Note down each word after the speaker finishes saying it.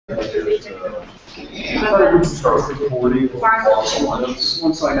Start recording.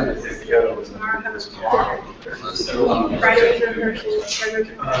 Once I have it together. Friday to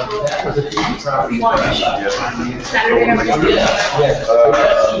Saturday.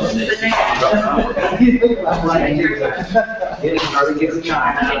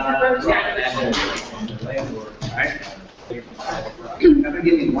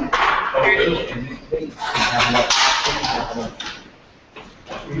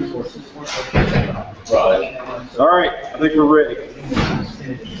 All right, I think we're ready.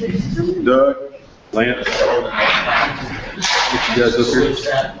 Doug, Lance, get you guys up here.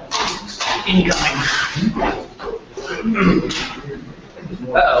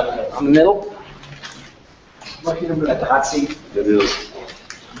 Uh-oh, on the middle? At the hot seat? It is.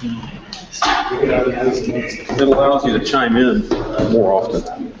 It allows you to chime in more often.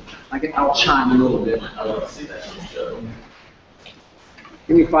 I'll chime in a little bit.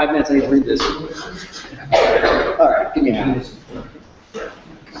 Give me 5 minutes, I need to read this. All right, give me a minute.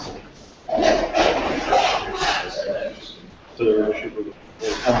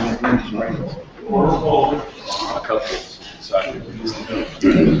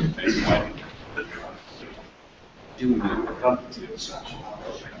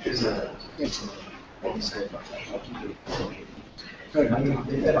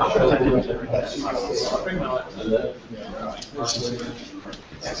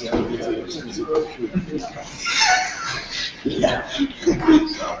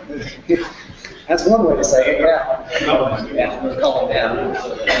 That's one way to say it, yeah. Yeah, we're calling down.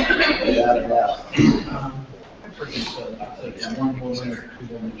 Without a doubt.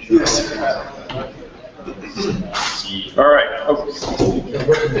 All right. Oh. Let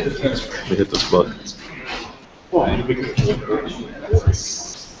me hit this button.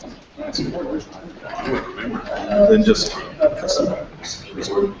 Then just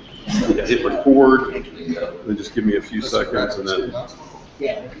hit record, then just give me a few seconds and then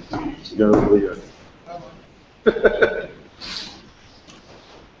go to Leo.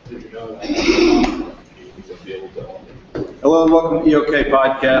 Hello and welcome to EOK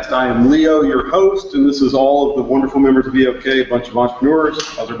Podcast. I am Leo, your host, and this is all of the wonderful members of EOK, a bunch of entrepreneurs.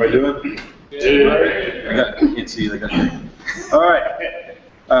 How's everybody doing? I can't see you, they got you. All right.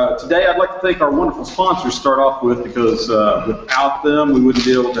 Today I'd like to thank our wonderful sponsors to start off with, because without them we wouldn't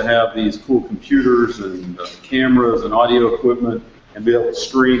be able to have these cool computers and cameras and audio equipment and be able to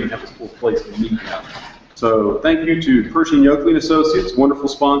stream and have this cool place to meet now. So thank you to Pershing Yoakley & Associates, wonderful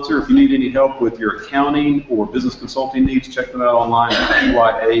sponsor. If you need any help with your accounting or business consulting needs, check them out online at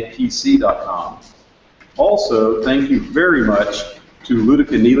pyapc.com. Also, thank you very much to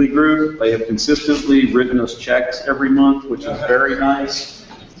Ludica Neely Group. They have consistently written us checks every month, which is very nice.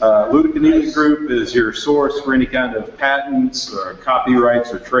 Ludica Neely Group is your source for any kind of patents or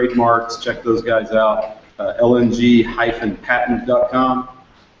copyrights or trademarks. Check those guys out, lng-patent.com.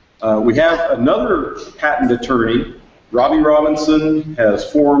 We have another patent attorney. Robbie Robinson has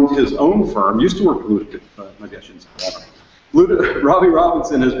formed his own firm. Used to work with Ludica, maybe I shouldn't say that. Robbie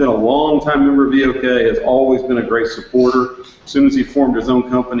Robinson has been a long-time member of EOK, has always been a great supporter. As soon as he formed his own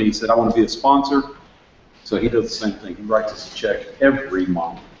company, he said, I want to be a sponsor. So he does the same thing. He writes us a check every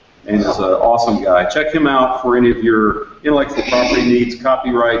month and is an awesome guy. Check him out for any of your intellectual property needs,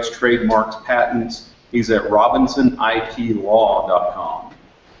 copyrights, trademarks, patents. He's at robinsoniplaw.com.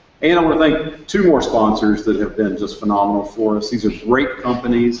 And I want to thank two more sponsors that have been just phenomenal for us. These are great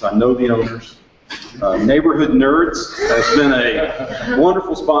companies. I know the owners. Neighborhood Nerds has been a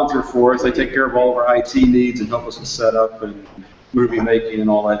wonderful sponsor for us. They take care of all of our IT needs and help us with setup and movie making and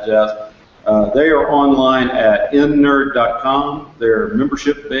all that jazz. They are online at nnerd.com. They're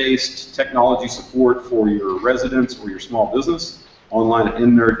membership-based technology support for your residents or your small business, online at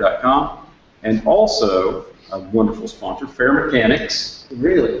nnerd.com. And also, a wonderful sponsor, Fair Mechanics.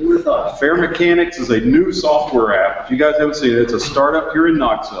 Really? Who would have thought? Fair Mechanics is a new software app. If you guys haven't seen it, it's a startup here in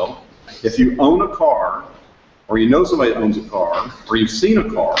Knoxville. If you own a car, or you know somebody that owns a car, or you've seen a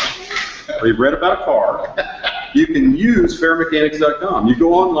car, or you've read about a car, you can use fairmechanics.com. You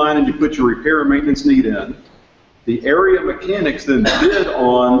go online and you put your repair and maintenance need in. The area mechanics then bid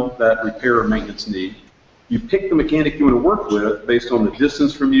on that repair or maintenance need. You pick the mechanic you want to work with based on the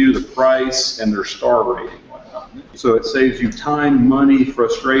distance from you, the price, and their star rating. So it saves you time, money,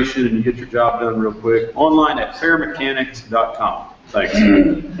 frustration, and you get your job done real quick. Online at fairmechanics.com. Thanks.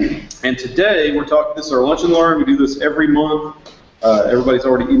 And today we're talking, this is our Lunch and Learn. We do this every month. Everybody's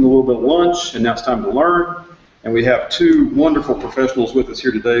already eaten a little bit of lunch, and now it's time to learn. And we have two wonderful professionals with us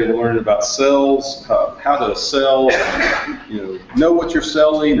here today. We're learning about sales, how to sell, know what you're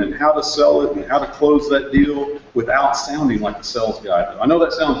selling and how to sell it and how to close that deal. without sounding like a sales guy. I know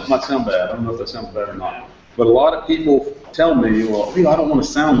that might sound bad. I don't know if that sounds bad or not. But a lot of people tell me, well, I don't want to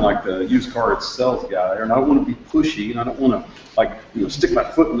sound like a used car sales guy, and I don't want to be pushy, and I don't want to stick my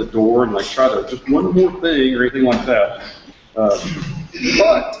foot in the door and try to just one more thing or anything like that.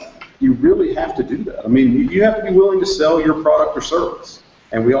 But you really have to do that. I mean, you have to be willing to sell your product or service.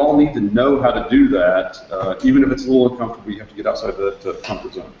 And we all need to know how to do that. Even if it's a little uncomfortable, you have to get outside that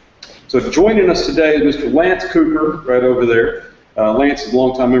comfort zone. So joining us today is Mr. Lance Cooper, right over there. Lance is a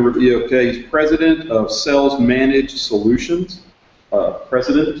longtime member of EOK. He's president of Sales Managed Solutions,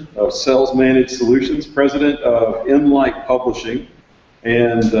 president of Enlight Publishing,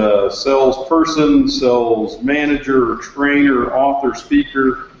 and salesperson, sales manager, trainer, author,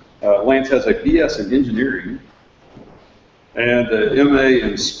 speaker. Lance has a BS in engineering and an MA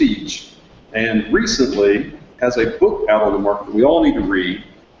in speech, and recently has a book out on the market that we all need to read.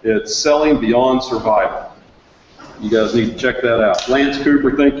 It's Selling Beyond Survival. You guys need to check that out. Lance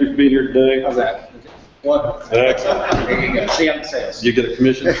Cooper, thank you for being here today. How's that? What? Excellent. There you go. See how it says. You get a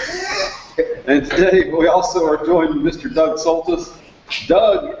commission. And today we also are joined with Mr. Doug Soltis.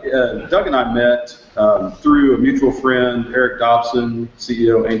 Doug and I met through a mutual friend, Eric Dobson,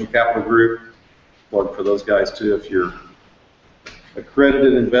 CEO, Angel Capital Group. Plug for those guys too. If you're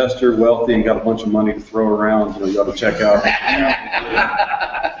accredited investor, wealthy, and got a bunch of money to throw around, you ought to check out.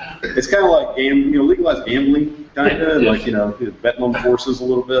 It's kind of like legalized gambling, kind of, betting on the horses a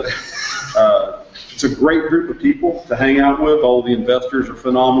little bit. It's a great group of people to hang out with. All the investors are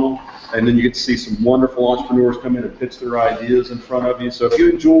phenomenal. And then you get to see some wonderful entrepreneurs come in and pitch their ideas in front of you. So if you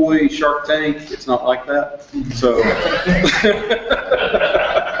enjoy Shark Tank, it's not like that. So,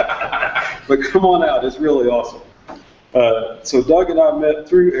 but come on out, it's really awesome. So Doug and I met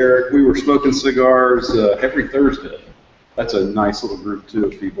through Eric. We were smoking cigars every Thursday. That's a nice little group too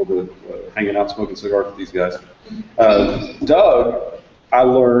of people that hanging out smoking cigars with these guys. Doug, I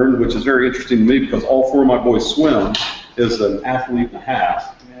learned, which is very interesting to me because all four of my boys swim, is an athlete and a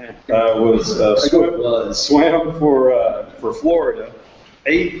half. Swam for Florida,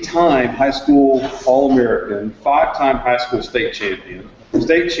 8-time high school All-American, 5-time high school state champion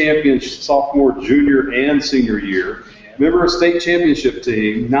sophomore, junior, and senior year, member of state championship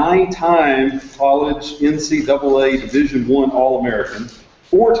team, 9-time college NCAA Division I All-American,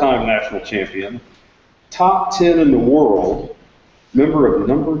 4-time national champion, top 10 in the world, member of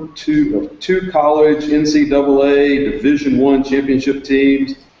number 2 of 2 college NCAA Division I championship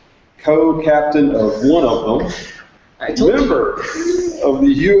teams, co-captain of one of them, member of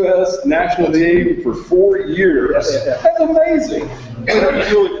the U.S. national team for 4 years. That's amazing.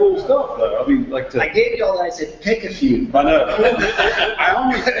 That's really cool stuff, though. I mean, I gave you all that. I said, pick a few. I know. I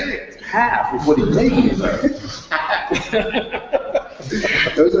only picked half of what he gave me, though.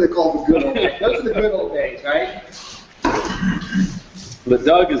 Those are the good old days. Those are the good old days, right? But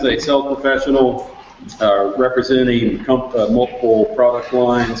Doug is a sales professional representing multiple product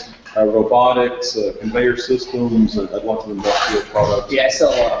lines. Robotics, conveyor systems, and lots of industrial products. Yeah, I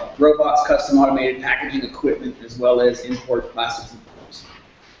sell robots, custom automated packaging equipment, as well as import plastics and forms.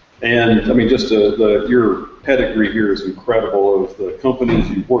 And I mean, just your pedigree here is incredible of the companies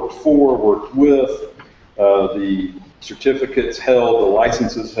you've worked for, worked with, the certificates held, the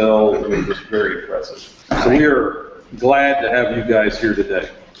licenses held. I mean, just very impressive. So we are glad to have you guys here today.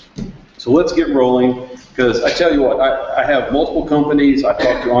 So let's get rolling, because I tell you what, I have multiple companies, I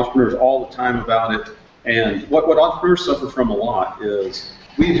talk to entrepreneurs all the time about it, and what entrepreneurs suffer from a lot is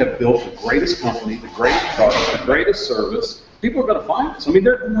we have built the greatest company, the greatest product, the greatest service. People are going to find us. I mean,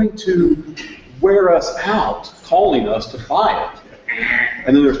 they're going to wear us out, calling us to buy it.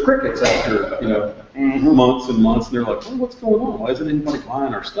 And then there's crickets after, months and months, and they're like, well, what's going on? Why isn't anybody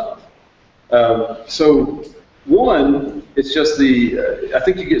buying our stuff? One, it's just I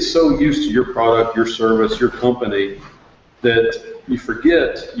think you get so used to your product, your service, your company, that you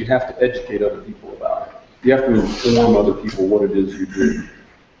forget you have to educate other people about it. You have to inform other people what it is you do.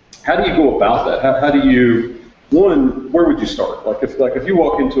 How do you go about that? How do you, where would you start? Like if you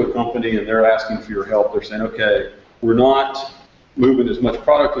walk into a company and they're asking for your help, they're saying, okay, we're not moving as much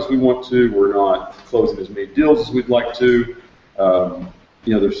product as we want to, we're not closing as many deals as we'd like to,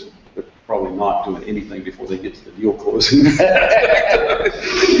 they're probably not doing anything before they get to the deal closing.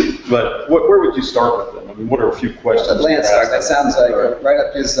 But where would you start with them? I mean, what are a few questions? Lance, that sounds like right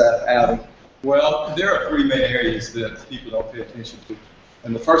up his alley. Well, there are 3 main areas that people don't pay attention to.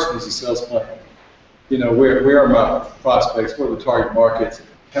 And the first one is the sales plan. Where are my prospects? What are the target markets?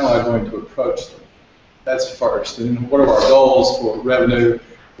 How am I going to approach them? That's first. And what are our goals for revenue?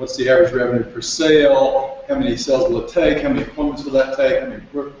 What's the average revenue per sale? How many sales will it take? How many appointments will that take? How many,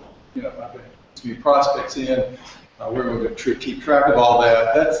 as many prospects in, we're going to keep track of all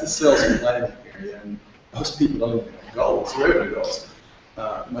that. That's the sales planning area, and most people don't even have goals, revenue goals,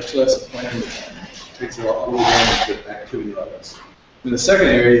 much less a plan that takes a lot of advantage of activity levels. And the second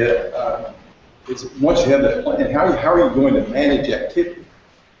area is once you have that plan, how are you going to manage activity?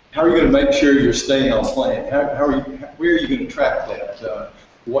 How are you going to make sure you're staying on plan? Where are you going to track that?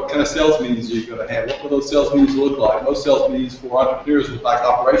 What kind of sales meetings are you going to have? What will those sales meetings look like? Most sales meetings for entrepreneurs look like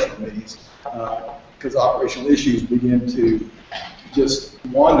operational meetings because operational issues begin to just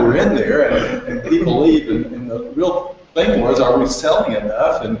wander in there and people leave. And the real thing was, are we selling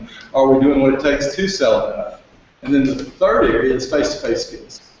enough and are we doing what it takes to sell enough? And then the third area is face-to-face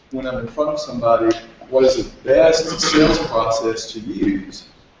skills. When I'm in front of somebody, what is the best sales process to use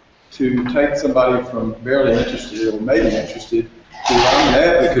to take somebody from barely interested or maybe interested to I'm an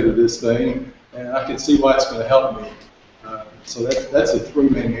advocate of this thing and I can see why it's going to help me. So that's the three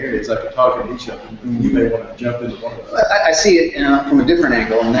main areas. I could talk in each of them. You may want to jump into one of those. I see it from a different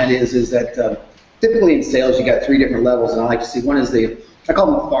angle, and that is that typically in sales you got three different levels, and I like to see one is I call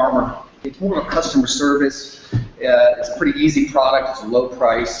them the farmer. It's more of a customer service. It's a pretty easy product. It's a low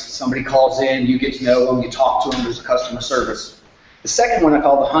price. Somebody calls in, you get to know them, you talk to them. There's a customer service. The second one I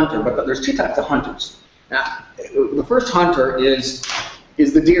call the hunter, but there's two types of hunters. Now, the first hunter is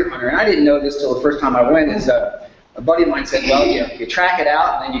the deer hunter, and I didn't know this till the first time I went. Is a buddy of mine said, well, you track it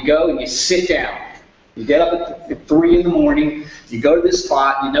out, and then you go and you sit down. You get up at 3 in the morning, you go to this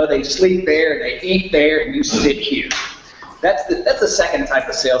spot, you know they sleep there, they eat there, and you sit here. That's the second type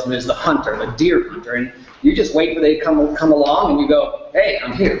of salesman, is the hunter, the deer hunter, and you just wait for they to come along, and you go, hey,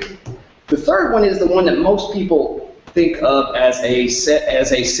 I'm here. The third one is the one that most people think of as a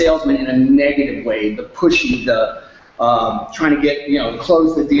salesman in a negative way, the pushy, the trying to get,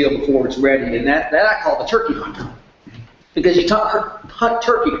 close the deal before it's ready, and that I call the turkey hunter. Because you hunt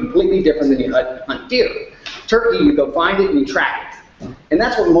turkey completely different than you hunt deer. Turkey, you go find it and you track it. And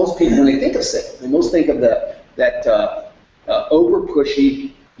that's what most people, when they think of sales, they most think of that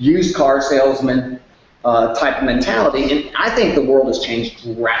over-pushy, used car salesman type of mentality. And I think the world has changed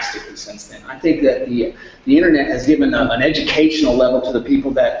drastically since then. I think that the internet has given an educational level to the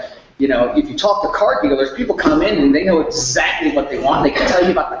people that, if you talk to car dealers, people come in and they know exactly what they want. They can tell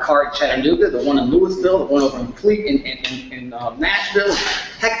you about the car in Chattanooga, the one in Louisville, the one over in Nashville.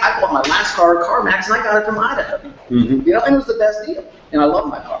 Heck, I bought my last car, CarMax, and I got it from Idaho. Mm-hmm. And it was the best deal. And I love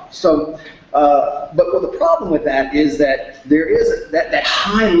my car. So, but the problem with that is that there is that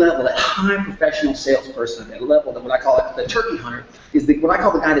high level, that high professional salesperson, that level, that what I call the turkey hunter, is what I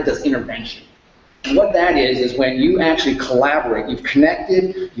call the guy that does intervention. And what that is when you actually collaborate, you've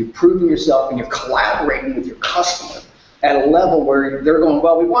connected, you've proven yourself, and you're collaborating with your customer at a level where they're going,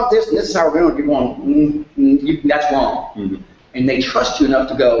 well, we want this, and this is how we're going. You're going, that's wrong. Mm-hmm. And they trust you enough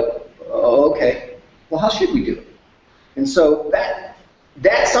to go, oh, okay, well, how should we do it? And so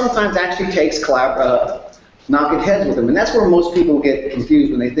that sometimes actually takes knocking heads with them. And that's where most people get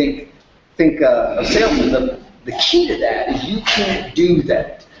confused when they think of salesmen. The key to that is you can't do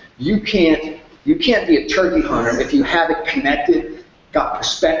that. You can't be a turkey hunter if you haven't connected, got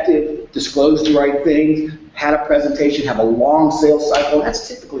perspective, disclosed the right things, had a presentation, have a long sales cycle. That's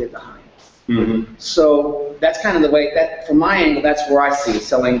typically at the high end. Mm-hmm. So that's kind of the way, from my angle, that's where I see it,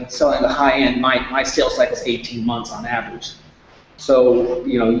 selling the high end. My sales cycle is 18 months on average. So,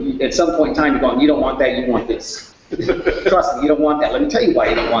 at some point in time, you're going, you don't want that, you want this. Trust me, you don't want that. Let me tell you why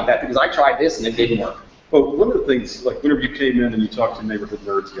you don't want that, because I tried this and it didn't work. Well, one of the things, like whenever you came in and you talked to Neighborhood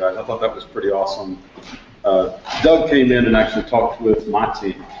Nerds guys, I thought that was pretty awesome. Doug came in and actually talked with my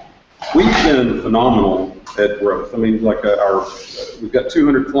team. We've been phenomenal at growth. I mean, like we've got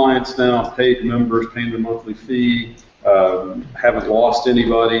 200 clients now, paid members, paying their monthly fee, haven't lost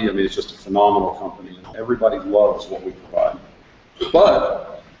anybody. I mean, it's just a phenomenal company. Everybody loves what we provide.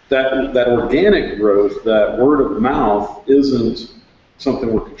 But that organic growth, that word of mouth, isn't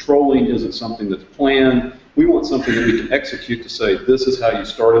something we're controlling, isn't something that's planned. We want something that we can execute to say, this is how you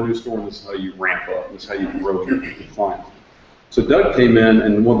start a new store, and this is how you ramp up, this is how you grow your client. So Doug came in,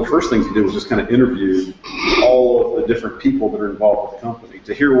 and one of the first things he did was just kind of interview all of the different people that are involved with the company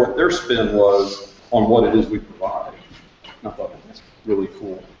to hear what their spin was on what it is we provide. And I thought, that's really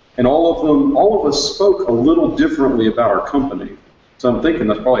cool. And all of us spoke a little differently about our company. So I'm thinking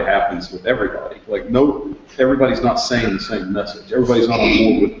that probably happens with everybody. Like, everybody's not saying the same message. Everybody's not on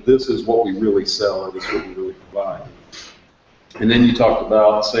board with this is what we really sell or this is what we really provide. And then you talked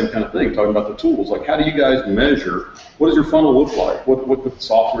about the same kind of thing, talking about the tools. Like, how do you guys measure? What does your funnel look like? What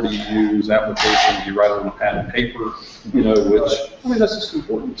software do you use? Applications? Do you write on a pad and paper? Which, I mean, that's just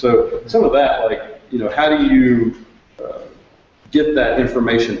important. So some of that, like, how do you get that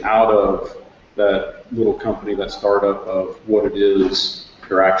information out of that little company, that startup of what it is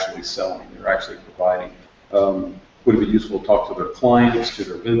they're actually selling, they're actually providing. Would it be useful to talk to their clients, to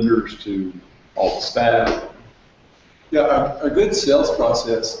their vendors, to all the staff? Yeah, a good sales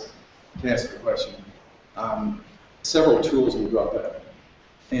process, to answer the question, several tools will drop out.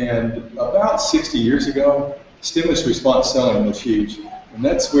 And about 60 years ago, stimulus response selling was huge. And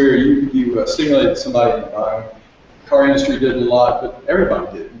that's where you stimulated somebody to buy. Car industry did a lot, but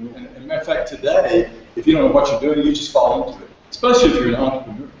everybody did. And as a matter of fact, today, if you don't know what you're doing, you just fall into it. Especially if you're an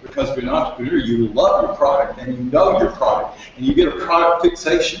entrepreneur. Because if you're an entrepreneur, you love your product and you know your product. And you get a product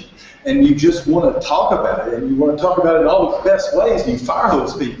fixation. And you just want to talk about it. And you want to talk about it in all the best ways. And you fire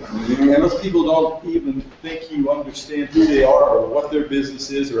those people. And those people don't even think you understand who they are or what their business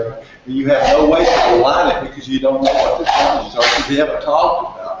is. Or and you have no way to align it because you don't know what their challenges are because they haven't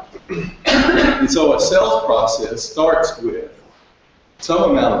talked about it. And so a sales process starts with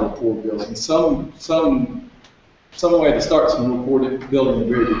some amount of rapport building, some way to start some rapport building in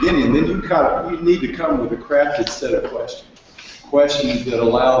the very beginning, and then you need to come with a crafted set of questions that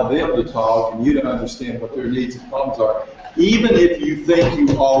allow them to talk and you to understand what their needs and problems are, even if you think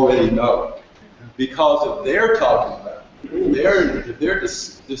you already know, because if they're talking about it, if they're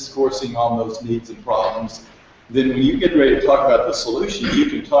discoursing on those needs and problems, then when you get ready to talk about the solution, you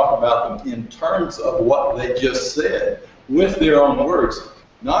can talk about them in terms of what they just said, with their own words.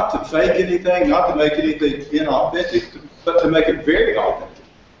 Not to fake anything, not to make anything inauthentic, but to make it very authentic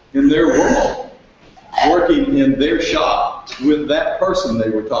in their world, working in their shop with that person they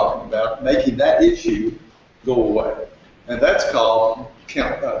were talking about, making that issue go away. And that's called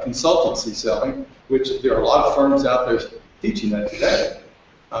consultancy selling, which there are a lot of firms out there teaching that today.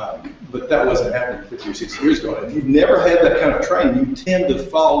 But that wasn't happening 50 or 60 years ago. If you've never had that kind of training, you tend to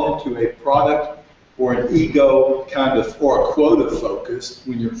fall into a product or an ego kind of, or a quota focus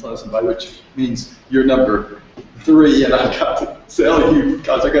when you're in front of somebody, which means you're number 3 and I've got to sell you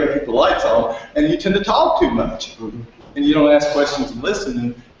because I got to keep the lights on, and you tend to talk too much. And you don't ask questions and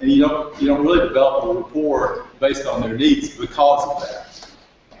listen, and you don't really develop a rapport based on their needs because of that.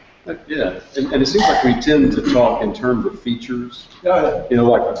 Yeah, and it seems like we tend to talk in terms of features. Yeah. You know,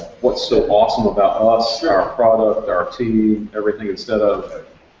 like what's so awesome about us, Sure. our product, our team, everything, instead of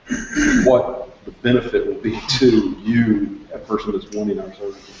what the benefit will be to you, a person that's wanting our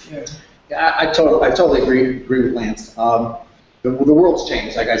services. Yeah, I totally agree with Lance. The world's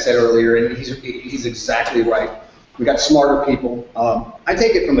changed, like I said earlier, and he's exactly right. We got smarter people. I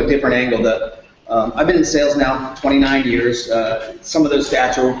take it from a different angle. I've been in sales now 29 years. Some of those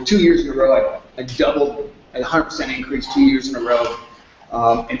stats are 2 years in a row. I doubled, a 100% increase 2 years in a row.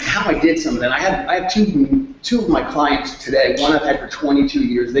 And how I did some of that, I have two of my clients today. One I've had for 22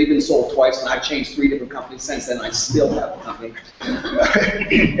 years. They've been sold twice, and I've changed 3 different companies since then. I still have a company.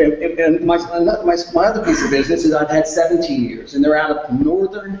 and my other piece of business is I've had 17 years, and they're out of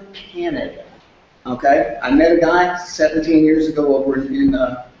northern Canada. Okay, I met a guy 17 years ago over in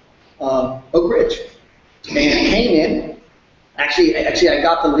Oak Ridge, and came in. Actually, I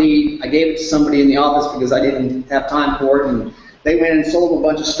got the lead. I gave it to somebody in the office because I didn't have time for it, and they went and sold a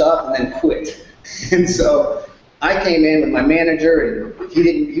bunch of stuff and then quit. And so I came in with my manager, and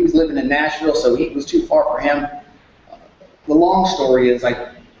he was living in Nashville, so it was too far for him. The long story is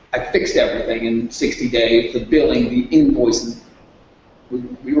I fixed everything in 60 days, the billing, the invoicing.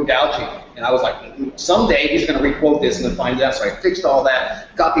 We were gouging, and I was like, someday he's going to re-quote this and then find out. So I fixed all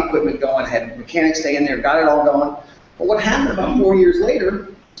that, got the equipment going, had mechanics stay in there, got it all going. But what happened about 4 years later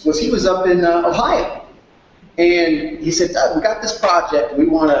was he was up in Ohio. And he said, Doug, we got this project. We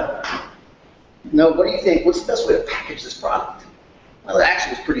want to know, what do you think? What's the best way to package this product? Well, it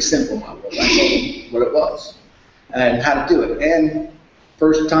actually was pretty simple. I told him what it was and how to do it. And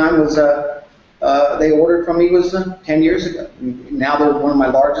first time was they ordered from me was 10 years ago. Now they're one of my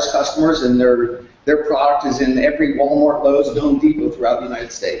largest customers, and their product is in every Walmart, Lowe's, and Home Depot throughout the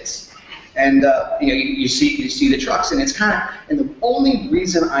United States. And you see the trucks, and it's kind of, and the only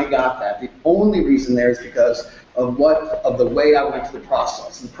reason I got that, the only reason there is because of the way I went through the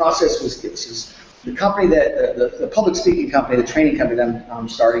process. And the process was this: the company the public speaking company, the training company that I'm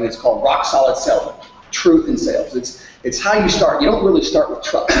starting, is called Rock Solid Selling, Truth in Sales. It's how you start. You don't really start with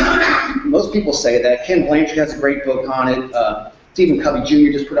trust. Most people say that. Ken Blanchard has a great book on it. Stephen Covey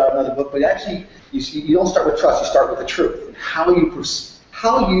Jr. just put out another book. But actually, you don't start with trust. You start with the truth. And how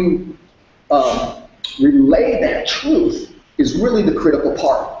you relay that truth is really the critical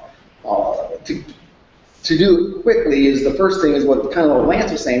part. To do it quickly is the first thing is what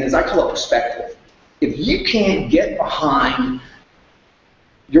Lance was saying is I call it perspective. If you can't get behind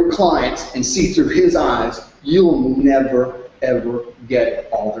your client and see through his eyes, you'll never ever get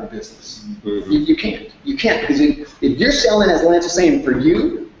all their business. Mhm. You can't. You can't, because if you're selling, as Lance was saying, for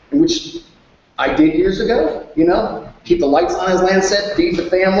you, which I did years ago, keep the lights on, as Lance said, feed the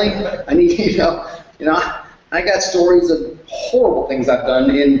family. I need, I got stories of horrible things I've done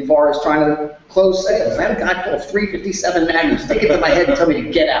in far as trying to close sales. I had a guy pull 357 magnums, stick it to my head and tell me to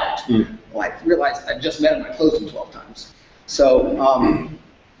get out. Well, I realized I just met him, I closed him 12 times. So,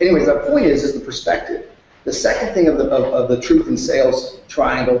 anyways, the point is the perspective. The second thing of the truth in sales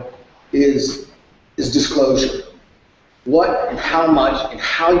triangle is disclosure. What and how much and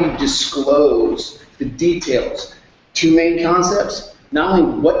how you disclose the details. Two main concepts, not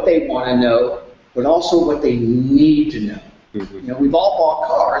only what they want to know, but also what they need to know. Mhm. We've all bought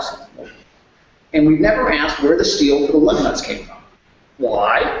cars, and we've never asked where the steel for the lug nuts came from.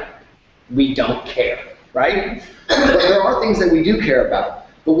 Why? We don't care, right? But there are things that we do care about.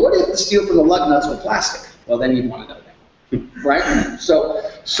 But what if the steel from the lug nuts were plastic? Well, then you'd want to know that, right?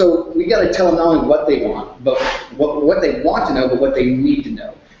 So we got to tell them not only what they want, but what they want to know, but what they need to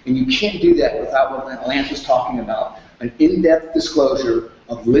know. And you can't do that without what Lance was talking about, an in-depth disclosure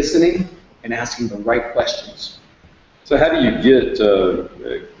of listening and asking the right questions. So how do you get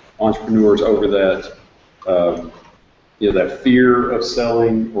entrepreneurs over that, that fear of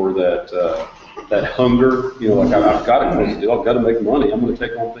selling, or that hunger? Like I've got to close a deal, I've got to make money. I'm going to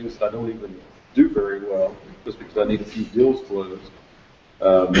take on things that I don't even do very well just because I need a few deals closed.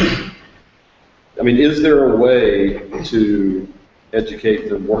 Is there a way to educate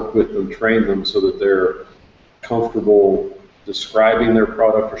them, work with them, train them so that they're comfortable describing their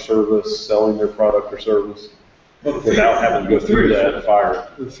product or service, selling their product or service, without having to go through that fire?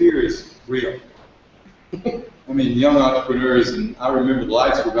 The fear is real. Young entrepreneurs, and I remember the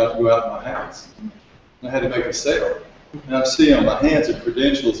lights were about to go out in my house. And I had to make a sale. And I'm sitting on my hands at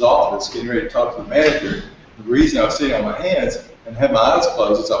Prudential's office getting ready to talk to the manager. The reason I was sitting on my hands and had my eyes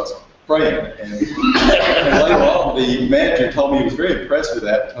closed is I was praying. And later on, the manager told me he was very impressed with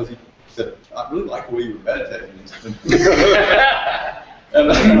that because he said, I really like the way you were meditating. And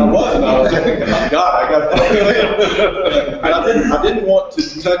I was thinking, oh God, I got to. But I didn't want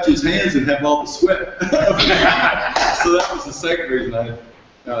to touch his hands and have all the sweat. So that was the second reason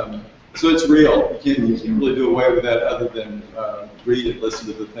so it's real. You can't really do away with that other than read and listen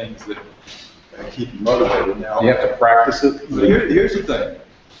to the things that keep you motivated. Now, You have to practice it. here's the thing.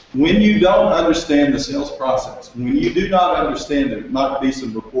 When you don't understand the sales process, when you do not understand there might be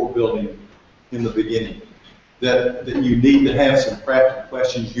some rapport building in the beginning, that you need to have some practical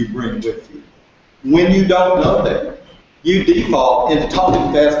questions you bring with you. When you don't know that, you default into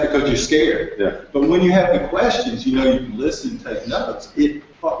talking fast because you're scared. Yeah. But when you have the questions, you can listen and take notes.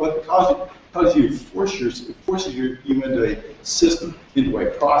 What causes you forces you into a system, into a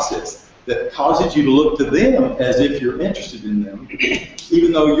process that causes you to look to them as if you're interested in them,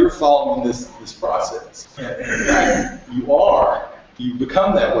 even though you're following this process. And you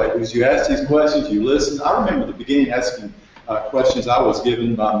become that way because you ask these questions, you listen. I remember at the beginning asking questions I was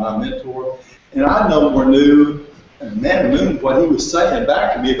given by my mentor, and I no more knew what he was saying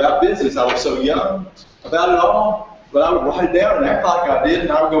back to me about business. I was so young about it all, but I would write it down and act like I did,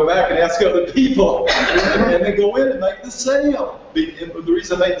 and I would go back and ask other people, and then go in and make the sale. And the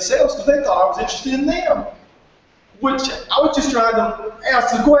reason I made the sale is because they thought I was interested in them, which I was just trying to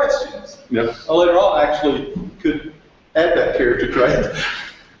ask the questions. Yep. Later on, I actually could add that character trait,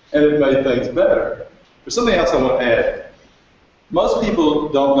 and it made things better. There's something else I want to add. Most people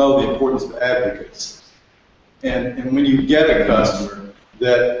don't know the importance of advocates. And when you get a customer,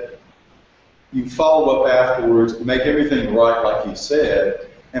 that you follow up afterwards, make everything right like you said,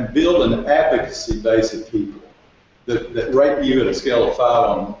 and build an advocacy base of people that rate you at a scale of 5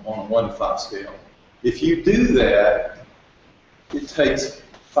 on a 1 to 5 scale. If you do that, it takes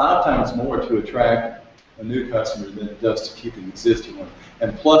 5 times more to attract a new customer than it does to keep an existing one.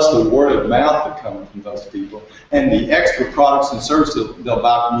 And plus the word of mouth that comes from those people, and the extra products and services they'll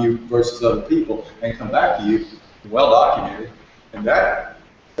buy from you versus other people and come back to you, well documented. And that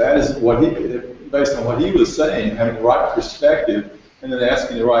is what based on what he was saying, having the right perspective, and then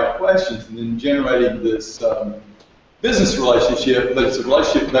asking the right questions, and then generating this business relationship, but it's a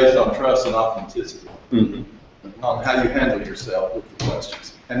relationship based on trust and authenticity, on how you handle yourself with the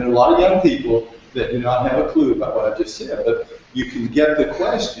questions. And there are a lot of young people that do not have a clue about what I just said, but you can get the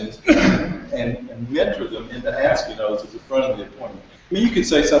questions and mentor them into asking those at the front of the appointment. You can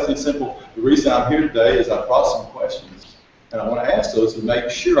say something simple. The reason I'm here today is I brought some questions, and I want to ask those to make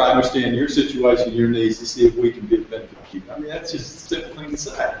sure I understand your situation, your needs, to see if we can be a benefit to you. That's just a simple thing to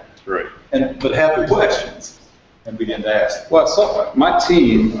say. Right. But have the questions and begin to ask. Well, so my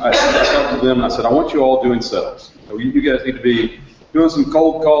team, I talked to them and I said, I want you all doing sales. So you guys need to be doing some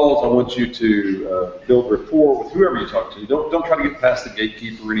cold calls. I want you to build rapport with whoever you talk to. Don't try to get past the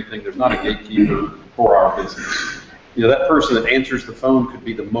gatekeeper or anything. There's not a gatekeeper for our business. You know, that person that answers the phone could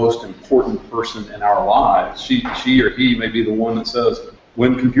be the most important person in our lives. She or he may be the one that says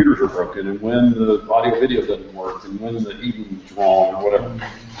when computers are broken and when the audio video doesn't work and when the evening's wrong or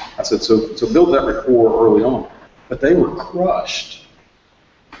whatever. I said, so build that rapport early on. But they were crushed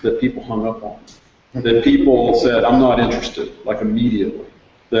that people hung up on them. That people said, I'm not interested, like immediately.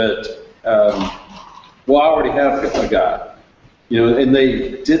 That, well, I already have a guy. You know, and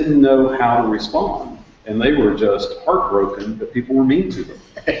they didn't know how to respond. And they were just heartbroken that people were mean to them.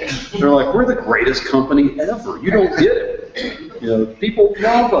 They're like, we're the greatest company ever. You don't get it. You know, people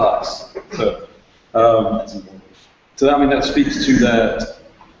love us. So I mean, that speaks to that.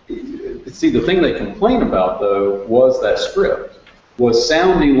 See, the thing they complained about, though, was that script. Was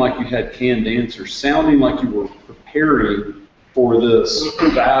sounding like you had canned answers, sounding like you were preparing for this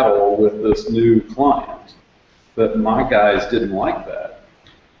battle with this new client. But my guys didn't like that.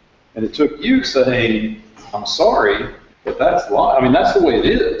 And it took you saying, I'm sorry, but that's the way it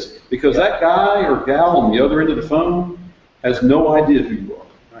is. Because that guy or gal on the other end of the phone has no idea who you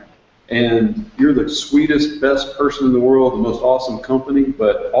are. Right. And you're the sweetest, best person in the world, the most awesome company,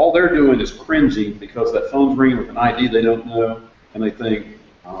 but all they're doing is cringing because that phone's ringing with an ID they don't know, and they think,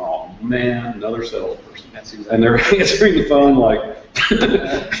 oh man, another salesperson. That's exactly. And they're answering the phone like,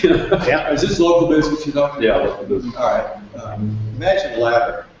 you know. Yeah. Is this local business you're talking about? Yeah, local business. All right. Imagine a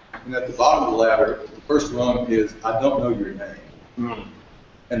ladder. And at the bottom of the ladder, the first rung is, I don't know your name. Mm.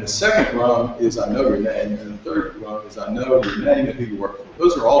 And the second rung is, I know your name. And the third rung is, I know your name and who you work for.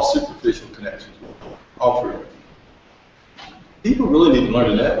 Those are all superficial connections, all three. People really need to learn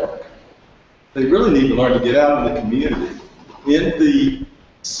to network. They really need to learn to get out in the community, in the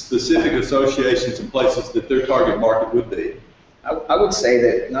specific associations and places that their target market would be. I would say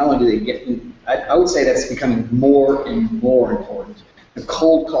that not only do they get, I would say that's becoming more and more important. The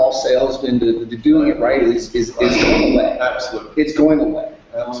cold call salesman, the doing it right is going away. Absolutely. It's going away.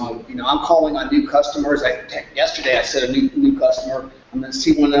 Absolutely. You know, I'm calling on new customers. Yesterday I said a new customer. I'm going to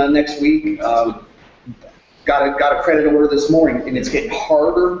see one next week. Got a credit order this morning, and it's getting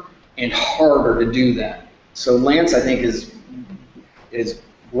harder and harder to do that. So Lance, I think, is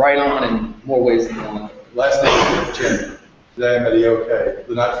right on in more ways than one. Last night, Jim, today I'm at EOK.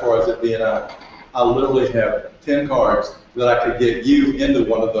 The night before I was at BNI. I literally have 10 cards that I could get you into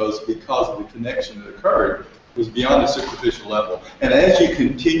one of those because of the connection that occurred. It was beyond a superficial level. And as you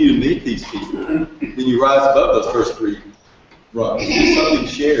continue to meet these people, then you rise above those first three rungs. There's something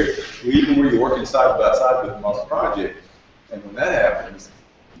shared, even where you're working side by side with them on a project. And when that happens,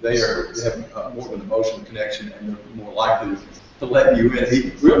 they have more of an emotional connection, and they're more likely to let you in.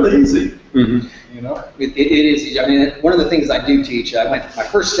 It's really easy. Mm-hmm. You know? It is easy. I mean, one of the things I do teach, my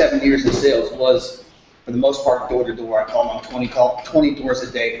first 7 years in sales was, for the most part, door to door. I called on 20 doors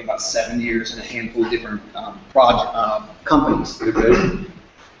a day for about 7 years in a handful of different companies.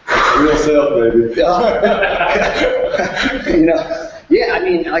 Real sales, baby. You know, yeah. I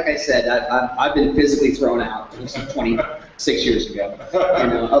mean, like I said, I've been physically thrown out 26 years ago. You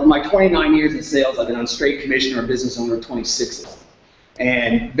know, of my 29 years in sales, I've been on straight commission or business owner 26,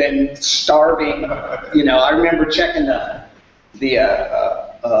 and been starving. You know, I remember checking the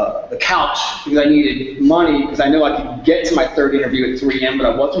couch because I needed money because I know I could get to my third interview at 3 a.m., but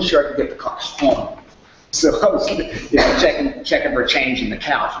I wasn't sure I could get the car home. So I was, you know, checking for change in the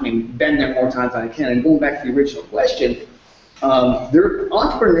couch. I mean, been there more times than I can. And going back to the original question, there are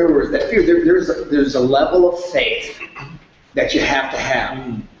entrepreneurs that feel there's a level of faith that you have to have,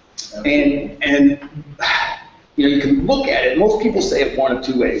 and you know, you can look at it. Most people say it one of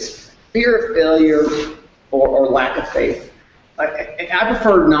two ways: fear of failure or lack of faith. I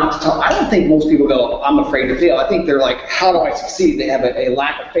prefer not to talk. I don't think most people go, I'm afraid to fail. I think they're like, how do I succeed? They have a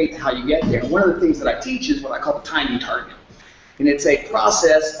lack of faith in how you get there. And one of the things that I teach is what I call the timing target. And it's a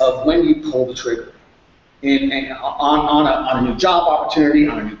process of when you pull the trigger. And on a new job opportunity,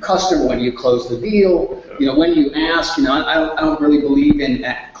 on a new customer, when you close the deal, you know, when you ask, you know, I don't really believe in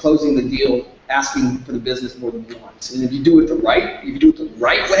closing the deal, asking for the business more than once. And if you do it the right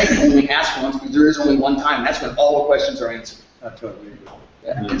way, you only ask once, because there is only one time. That's when all the questions are answered. I totally agree.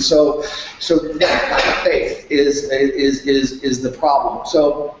 Yeah. And so that lack of faith is the problem.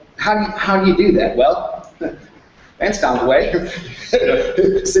 So how do you do that? Well, Vance found a way.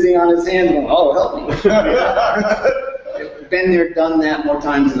 Sitting on his hand, going, oh, help me. Been there, done that more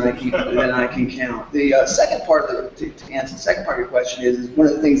times than I can count. The second part to answer the second part of your question is one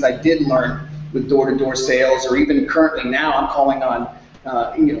of the things I did learn with door-to-door sales, or even currently now, I'm calling on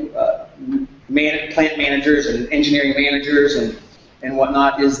plant managers and engineering managers and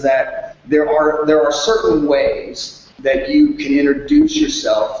whatnot, is that there are certain ways that you can introduce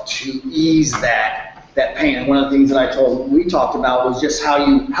yourself to ease that pain. And one of the things that we talked about was just how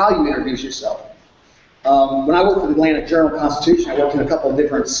you introduce yourself. When I worked for the Atlanta Journal-Constitution, I worked in a couple of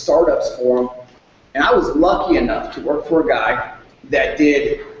different startups for them, and I was lucky enough to work for a guy that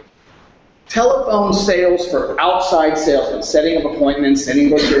did telephone sales for outside salesmen, setting up appointments, sending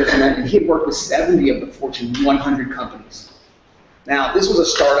brochures, and he had worked with 70 of the Fortune 100 companies. Now, this was a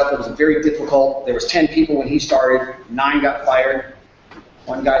startup. It was very difficult. There was 10 people when he started. 9 got fired.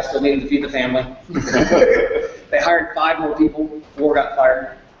 1 guy still needed to feed the family. They hired 5 more people. 4 got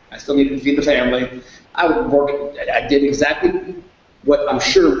fired. I still needed to feed the family. I did exactly what I'm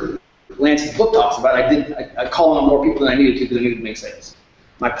sure Lance's book talks about. I call on more people than I needed to because I needed to make sales.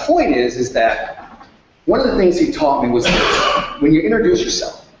 My point is that one of the things he taught me was this: when you introduce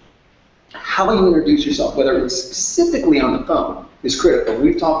yourself, how you introduce yourself, whether it's specifically on the phone, is critical.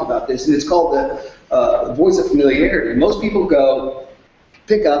 We've talked about this, and it's called the voice of familiarity. Most people go,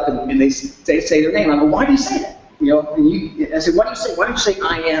 pick up, and they say their name. I go, why do you say that? You know, and I say, why don't you say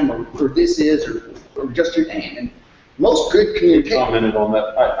I am, or this is, or just your name? And most good communication. Commented on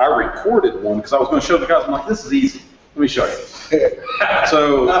that. I recorded one because I was going to show the guys. I'm like, this is easy. Let me show you.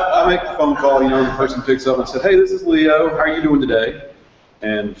 So I make the phone call, the person picks up and said, hey, this is Leo. How are you doing today?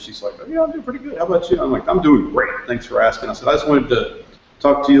 And she's like, oh, yeah, I'm doing pretty good. How about you? I'm like, I'm doing great. Thanks for asking. I said, I just wanted to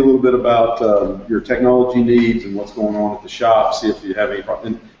talk to you a little bit about your technology needs and what's going on at the shop, see if you have any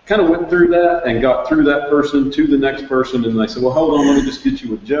problems. And kind of went through that and got through that person to the next person. And they said, well, hold on, let me just get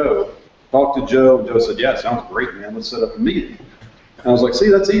you with Joe. Talked to Joe, and Joe said, yeah, sounds great, man. Let's set up a meeting. And I was like, see,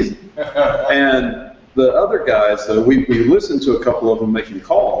 that's easy. And the other guys, we listened to a couple of them making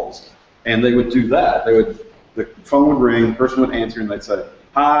calls, and they would do that. The phone would ring, the person would answer, and they'd say,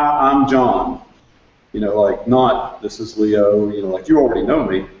 hi, I'm John. Like, not, this is Leo, like, you already know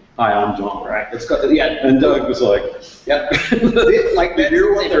me. Hi, I'm John. Right. It's got, yeah. And Doug was like, yep. Like, you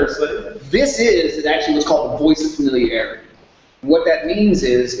hear what they're saying? This is actually what's called the voice of familiarity. What that means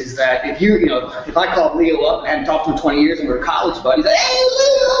is that if I called Leo up and hadn't talked to him in 20 years and we're college buddies, like, hey,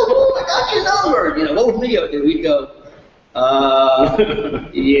 Leo, I got your number. What would Leo do? He'd go,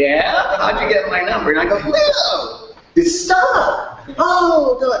 yeah, how'd you get my number? And I go, Leo, it's stop.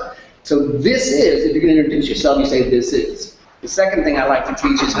 Oh, Doug. So this is, if you're going to introduce yourself, you say this is. The second thing I like to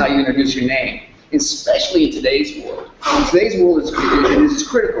teach is how you introduce your name, especially in today's world. In today's world, it's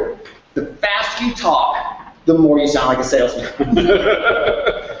critical. The faster you talk, the more you sound like a salesman.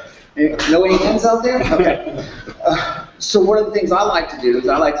 Know any hands out there? Okay. So one of the things I like to do is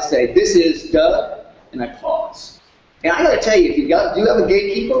I like to say, this is Doug, and I pause. And I got to tell you, if you do have a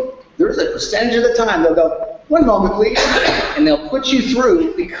gatekeeper, there's a percentage of the time they'll go, one moment please, and they'll put you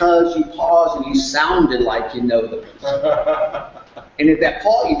through because you paused and you sounded like you know the person. And if that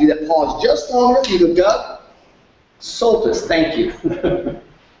pause, you do that pause just long enough, you go, Doug, Soltis, thank you.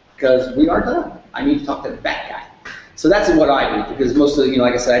 Because we are done. I need to talk to that guy. So that's what I do, because most of the,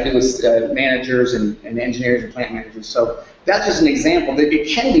 like I said, I do with managers and engineers and plant managers. So that's just an example that it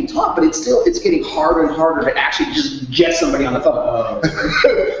can be taught, but it's getting harder and harder to actually just get somebody on the phone.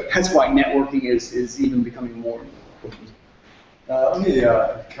 That's why networking is even becoming more important. Let me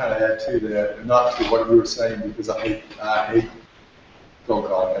kind of add to that, not to what you were saying, because I hate phone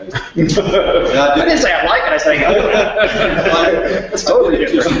calling. I didn't say I like it, I say it's totally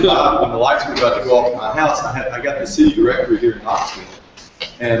different. When the lights were about to go off in my house, I got the city directory here in Knoxville,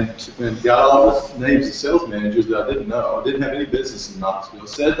 and got all the names of sales managers that I didn't know. I didn't have any business in Knoxville.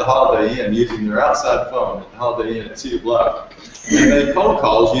 Set at the Holiday Inn using their outside phone at the Holiday Inn at Cedar Bluff. And made phone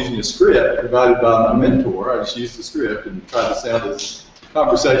calls using a script provided by my mentor. I just used the script and tried to sound as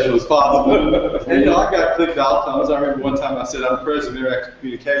conversational as possible. And I got clicked off times. I remember one time I said I'm president of Interactive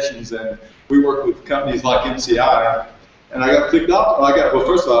Communications, and we work with companies like MCI. And I got clicked off. Well,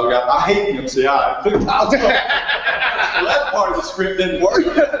 first of all, I hate MCI. Clicked off. Well, that part of the script didn't work.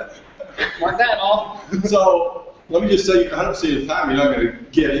 Mark that off. So let me just say, 100% of the time, you're not going to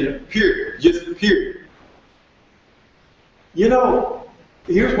get in. Period. Just period.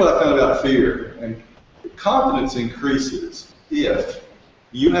 Here's what I found about fear. And confidence increases if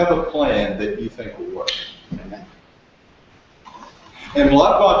you have a plan that you think will work. And a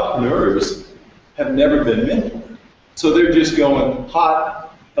lot of entrepreneurs have never been mentored. So they're just going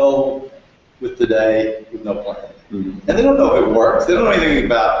hot, cold, with the day, with no plan. Mm-hmm. And they don't know if it works. They don't know anything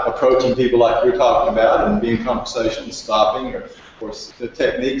about approaching people like we're talking about and being conversational, stopping, or the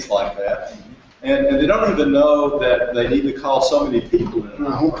techniques like that. And they don't even know that they need to call so many people in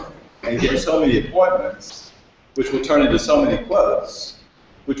an hour and get so many appointments, which will turn into so many quotes,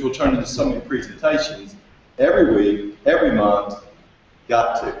 which will turn into so many presentations every week, every month,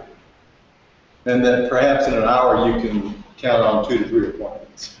 got to. And then perhaps in an hour you can count on 2 to 3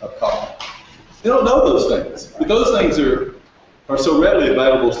 appointments of coffee. You don't know those things, but those things are so readily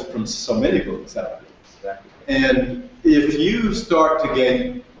available from so many books out there. And if you start to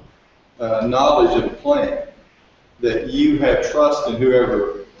gain knowledge of a plan, that you have trust in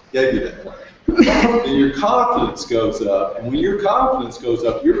whoever gave you that plan, then your confidence goes up, and when your confidence goes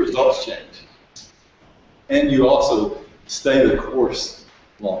up, your results change. And you also stay the course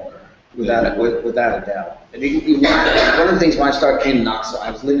longer. Without a doubt. And one of the things when I came to Knoxville, I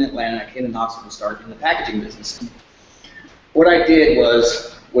was living in Atlanta, and I came to Knoxville to start in the packaging business. What I did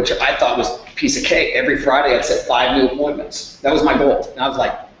was, which I thought was a piece of cake, every Friday I'd set 5 new appointments. That was my goal. And I was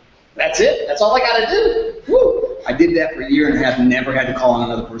like, that's it? That's all I got to do? Woo! I did that for a year and a half, never had to call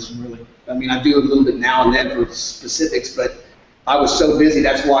on another person, really. I mean, I do a little bit now and then for specifics, but I was so busy,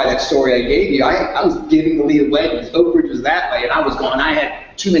 that's why that story I gave you, I was giving the lead away because Oak Ridge was that way, and I was going, I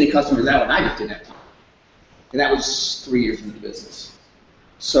had too many customers that way, and I just didn't have time. And that was 3 years into the business.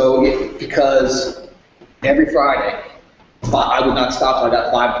 So, because every Friday, I would not stop till I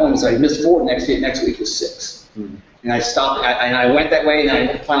got 5 appointments. I missed 4, next week was 6. Mm-hmm. And I stopped, and I went that way, and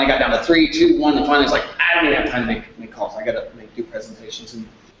I finally got down to 3, 2, 1, and finally I was like, I don't even have time to make calls. I got to do presentations. And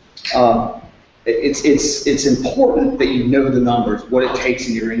it's important that you know the numbers, what it takes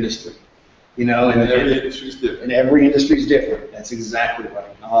in your industry. You know, and every industry's different. And every industry's different. That's exactly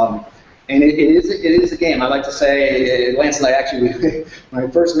right. And it is a game. I like to say, Lance and I actually, when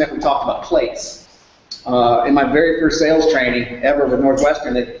I first met, we talked about plates. In my very first sales training ever with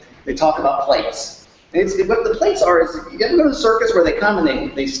Northwestern, they talk about plates. And what the plates are is, you ever go to the circus where they come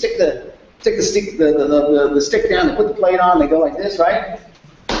and they stick the stick down, they put the plate on, they go like this, right?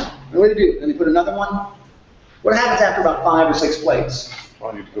 And what do they do? Then they put another one. What happens after about 5 or 6 plates?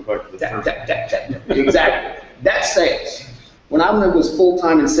 I need to go back to the first. Exactly. That's sales. When I was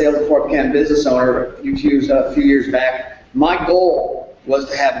full-time in sales before I became a business owner a few years back, my goal was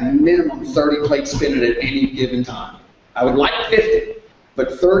to have minimum 30 plates spinning at any given time. I would like 50,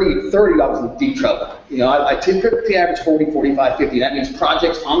 but 30 I was in deep trouble. You know, I typically average 40, 45, 50. That means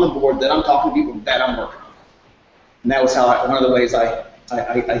projects on the board that I'm talking to people that I'm working on. And that was one of the ways I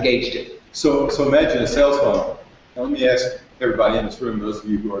gauged it. So imagine a sales funnel. Now let me ask everybody in this room, those of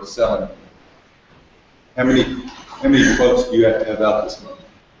you who are selling, how many quotes do you have to have out this month?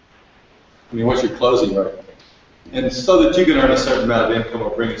 I mean, what's your closing rate? And so that you can earn a certain amount of income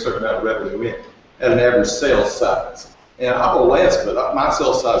or bring a certain amount of revenue in at an average sales size. And I'm a Lance, but my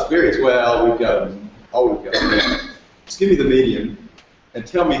sales size varies. Well, we've got just give me the median and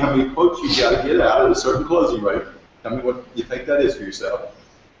tell me how many quotes you got to get out at a certain closing rate. Tell me what you think that is for yourself.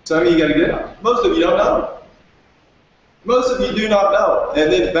 So how many you got to get out? Most of you don't know. Most of you do not know.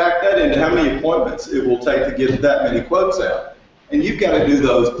 And then back that into how many appointments it will take to get that many quotes out. And you've got to do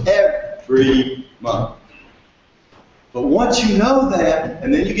those every month. But once you know that,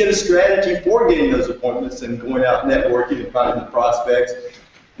 and then you get a strategy for getting those appointments and going out networking and finding the prospects,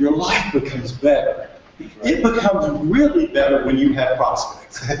 your life becomes better. It becomes really better when you have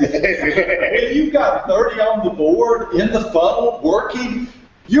prospects. When you've got 30 on the board, in the funnel, working,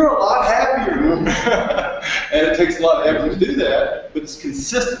 you're a lot happier. And it takes a lot of effort to do that, but it's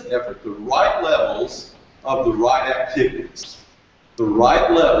consistent effort. The right levels of the right activities. The right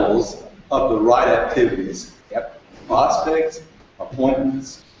levels of the right activities. Yep. Prospects,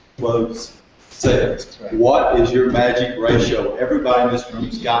 appointments, quotes, sales. Right. What is your magic ratio? Everybody in this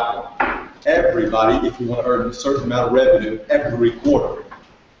room's got one. Everybody, if you want to earn a certain amount of revenue every quarter.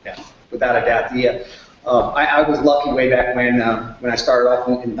 Yeah, without a doubt. I was lucky way back when I started off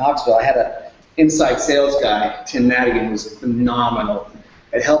in Knoxville. I had an inside sales guy, Tim Madigan, was phenomenal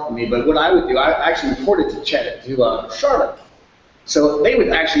at helping me. But what I would do, I actually reported to Charlotte. So they would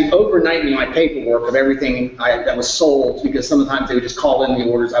actually overnight me my paperwork of everything that was sold, because sometimes they would just call in the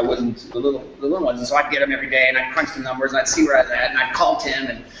orders. I wouldn't, the little ones, and so I'd get them every day, and I'd crunch the numbers, and I'd see where I was at, and I'd call Tim,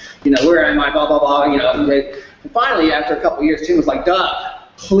 and, where am I, blah, blah, blah, And finally, after a couple of years, Tim was like, Doug,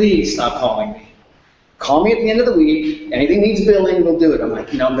 please stop calling me. Call me at the end of the week. Anything needs billing, we'll do it. I'm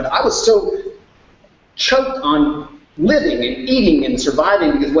like, but I was so choked on living and eating and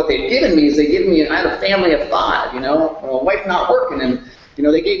surviving, because what they'd given me is I had a family of 5, a wife not working, and,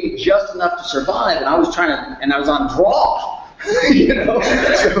 they gave me just enough to survive, and I was and I was on draw,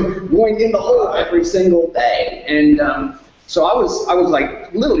 so going in the hole every single day. And so I was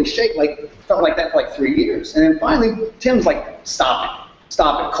like literally felt like that for like 3 years. And then finally, Tim's like, stop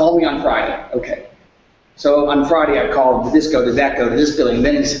it, call me on Friday. Okay. So on Friday, I called, did this go, did that go, did this billing?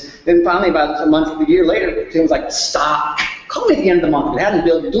 And then finally, about a year later, Tim was like, stop call me at the end of the month. If it hadn't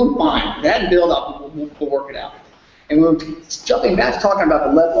billed, you're doing fine. If it hadn't billed, we'll work it out. And when jumping back to talking about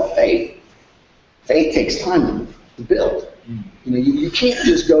the level of faith, faith takes time to build. You know, you can't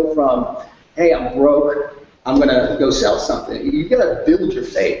just go from, hey, I'm broke, I'm going to go sell something. You've got to build your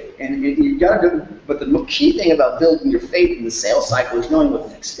faith. And you've got to do, but the key thing about building your faith in the sales cycle is knowing what the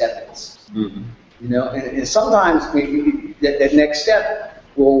next step is. Mm-hmm. You know, and sometimes that next step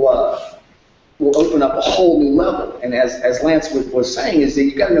will open up a whole new level. And as Lance was saying, is that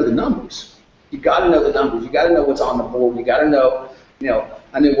you got to know the numbers. You got to know the numbers. You got to know what's on the board. You got to know, you know,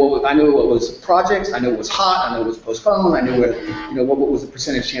 I knew what was projects. I knew what was hot. I knew what was postponed. I knew what was the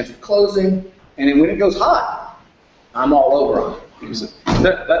percentage chance of closing. And then when it goes hot, I'm all over on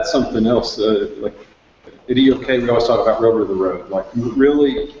it. That's something else. Like at EOK, we always talk about rubber to the road. Like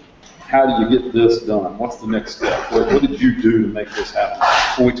really, how do you get this done? What's the next step? What did you do to make this happen?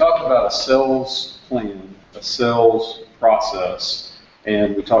 When we talk about a sales plan, a sales process,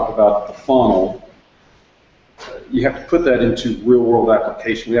 and we talk about the funnel, you have to put that into real-world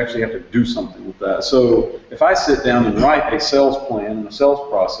application. We actually have to do something with that. So if I sit down and write a sales plan and a sales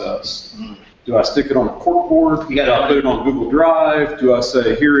process, do I stick it on a corkboard? Do I put it on Google Drive? Do I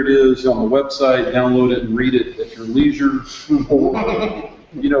say, here it is on the website, download it and read it at your leisure? Or,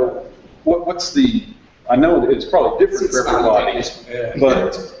 you know, what's the, I know it's probably different for everybody,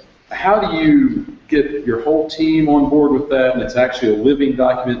 but how do you get your whole team on board with that and it's actually a living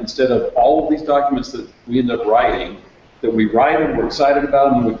document instead of all of these documents that we end up writing, that we write them, we're excited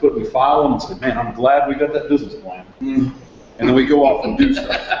about them, and we file them and say, man, I'm glad we got that business plan. And then we go off and do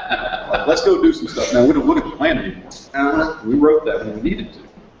stuff. Let's go do some stuff. Now, we don't plan anymore. We wrote that when we needed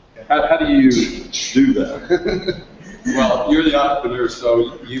to. How do you do that? Well, you're the entrepreneur,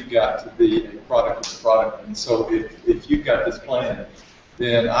 so you've got to be a product of the product. And so if you've got this plan,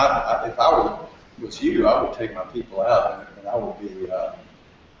 then if I was you, I would take my people out and I would be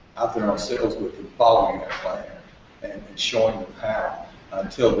out there on sales with them, following that plan and showing them how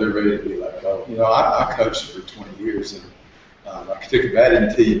until they're ready to be let go. You know, I coached for 20 years and I could take a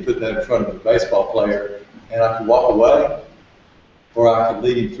batting tee and put that in front of a baseball player and I could walk away or I could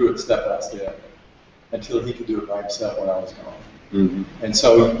lead him through it step by step until he could do it by himself when I was gone. Mm-hmm. And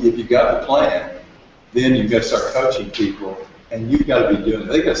so if you've got the plan, then you've got to start coaching people and you've got to be doing it.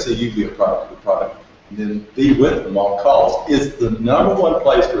 They've got to see you be a product of the product and then be with them on calls. Is the number one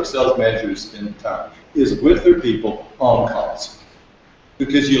place for a sales manager to spend time is with their people on calls.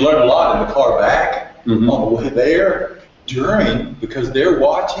 Because you learn a lot in the car back, on the way there, during, because they're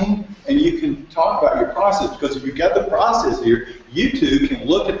watching, and you can talk about your process. Because if you've got the process here, you two can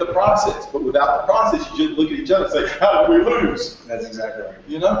look at the process. But without the process, you just look at each other and say, how did we lose? That's exactly right.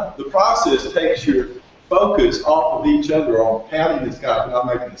 You know, the process takes your focus off of each other on pounding this guy for not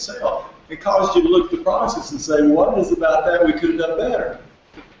making the sale. It causes you to look at the process and say, what is about that we could have done better?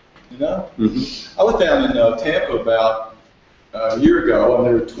 You know? I was down in Tampa about a year ago, and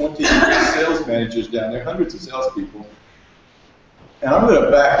there were 20 sales managers down there, hundreds of salespeople. And I'm going to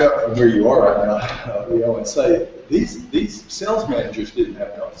back up from where you are right now, Leo, and say these sales managers didn't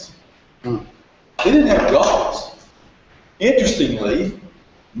have goals. They didn't have goals. Interestingly,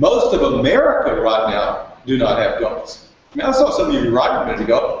 most of America right now do not have goals. I mean, I saw some of you right a minute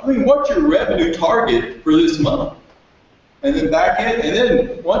ago. I mean, what's your revenue target for this month? And then back in, and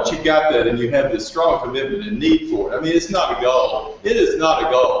then once you got that and you have this strong commitment and need for it, I mean, it's not a goal. It is not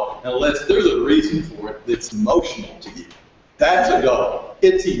a goal unless there's a reason for it that's emotional to you. That's a goal.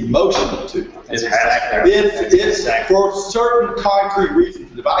 It's emotional to you. It's for certain concrete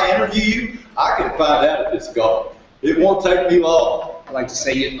reasons. If I interview you, I can find out if it's a goal. It won't take me long. I like to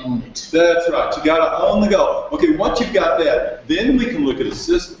say you own it. That's right. You got to own the goal. Okay, once you've got that, then we can look at a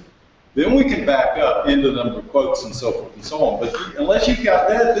system. Then we can back up into the number of quotes and so forth and so on. But unless you've got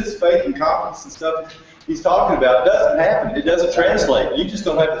that, this faith and confidence and stuff he's talking about doesn't happen. It doesn't translate. You just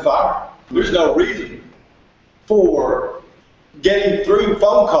don't have the fire. There's no reason for getting through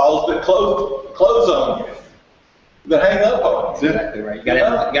phone calls that close on you, that hang up on you. Exactly right. You got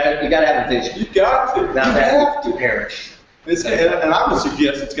to have a vision. You got to. Now You have to. perish. And I would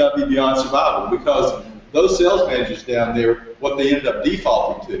suggest it's got to be beyond survival because those sales managers down there, what they ended up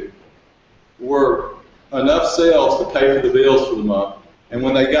defaulting to were enough sales to pay for the bills for the month. And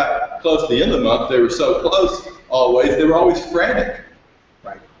when they got close to the end of the month, they were so close always, they were always frantic.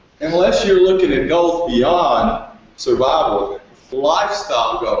 Right. Unless you're looking at goals beyond survival,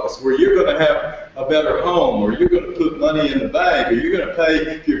 lifestyle goals, where you're going to have a better home, or you're going to put money in the bank, or you're going to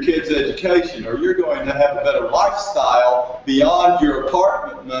pay for your kids' education, or you're going to have a better lifestyle beyond your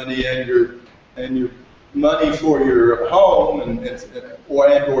apartment money and your money for your home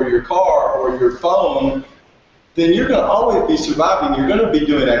or your car or your phone, then you're going to always be surviving. You're going to be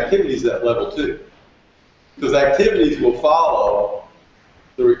doing activities at that level too. Because activities will follow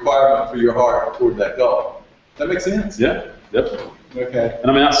the requirement for your heart toward that goal. That makes sense? Yeah, definitely. Okay. And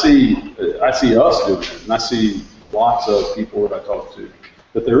I mean, I see us doing it, and I see lots of people that I talk to,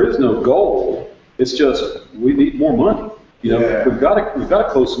 that there is no goal. It's just, we need more money. You know, Yeah. we've got to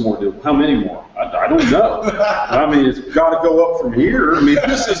close some more deals. How many more? I don't know. I mean, it's got to go up from here. I mean,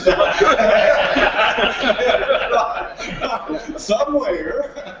 this is not good.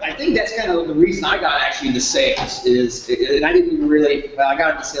 Somewhere. I think that's kind of the reason I got actually into sales and I didn't even really, I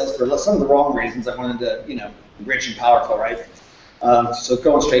got into sales for some of the wrong reasons. I wanted to, rich and powerful, right? So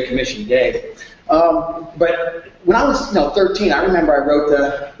going straight commission gig. But when I was, 13, I remember I wrote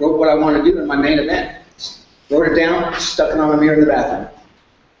what I wanted to do in my main event. Wrote it down, stuck it on my mirror in the bathroom.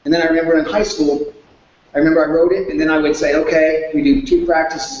 And then I remember in high school, I wrote it, and then I would say, okay, we do 2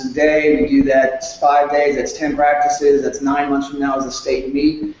 practices a day, we do that 5 days, that's 10 practices, that's 9 months from now is a state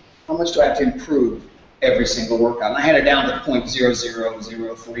meet. How much do I have to improve every single workout? And I had it down to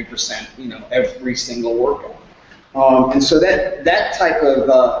 0.0003%, every single workout. And so that type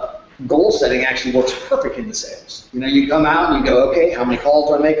of goal setting actually works perfect into sales. You come out and you go, okay, how many calls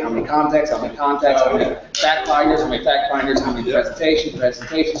do I make? How many contacts? How many fact finders? How many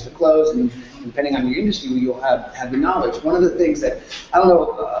presentations to close? And depending on your industry, you'll have the knowledge. One of the things that I don't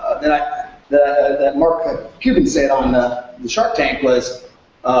know that Mark Cuban said on the Shark Tank was,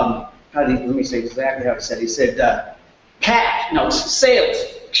 let me say exactly how he said. He said, sales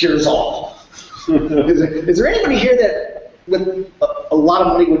cures all. Is there anybody here that with a lot of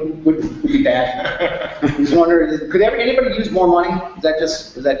money would be bad? I was wondering, could anybody use more money? Is that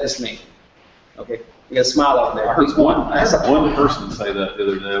just me? Okay, you got a smile over there. I heard one person say that the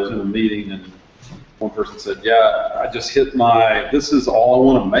other day. I was in a meeting, and one person said, yeah, I just hit this is all I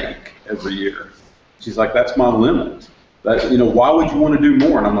want to make every year. She's like, that's my limit. Why would you want to do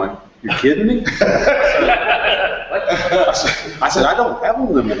more? And I'm like, you're kidding me? I said, I don't have a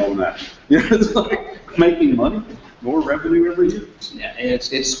limit on that. It's like making money, more revenue every year. Yeah, and it's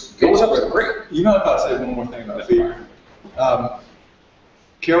goes up great. If I say one more thing about fear.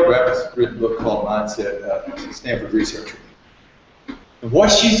 Carol Graff's written a book called Mindset, Stanford researcher. And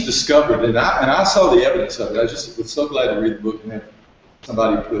what she's discovered, and I saw the evidence of it, I just was so glad to read the book and have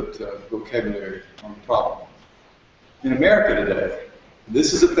somebody put vocabulary on the problem. In America today,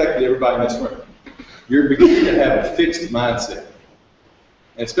 this has affected everybody in this room. You're beginning to have a fixed mindset,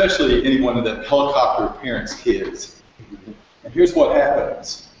 and especially anyone that helicopter parents' kids. And here's what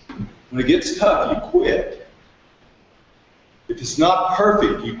happens. When it gets tough, you quit. If it's not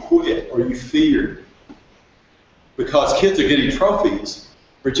perfect, you quit or you fear. Because kids are getting trophies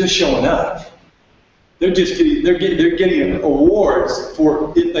for just showing up. They're getting awards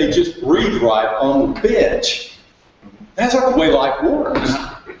for if they just breathe right on the bench. That's not the way life works.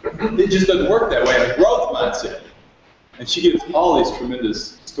 It just doesn't work that way. A growth mindset. And she gives all these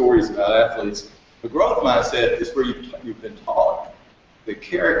tremendous stories about athletes. A growth mindset is where you've been taught the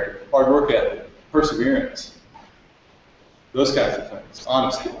character, hard work ethic, perseverance, those kinds of things,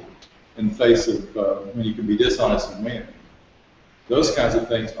 honesty in the face of when you can be dishonest and win. Those kinds of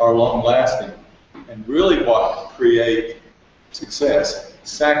things are long-lasting, and really what create success.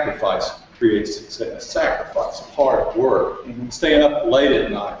 Sacrifice creates success. Sacrifice, hard work, staying up late at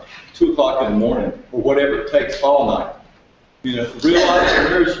night, 2 o'clock in the morning, or whatever it takes all night.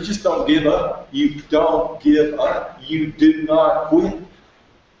 Realize you just don't give up. You don't give up. You do not quit.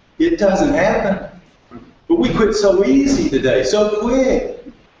 It doesn't happen. But we quit so easy today, so quick.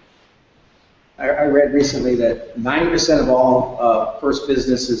 I read recently that 90% of all first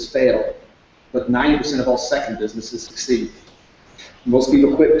businesses fail, but 90% of all second businesses succeed. Most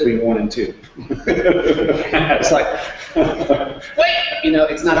people quit between 1 and 2. It's like, wait,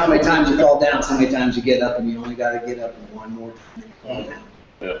 it's not how many times you fall down, it's how many times you get up, and you only got to get up one more time and fall down.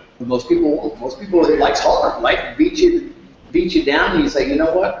 Yeah. But most people won't. Most people, life's hard. Life beats you down, and you say, you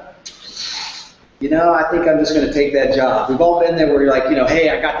know what? I think I'm just going to take that job. We've all been there where you're like, hey,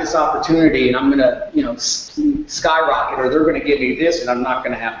 I got this opportunity, and I'm going to, skyrocket, or they're going to give me this, and I'm not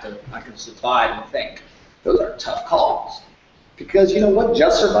going to have to, I can survive and think. Those are tough calls. Because you know what,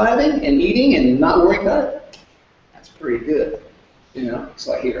 just surviving and eating and not worrying about it, that's pretty good. It's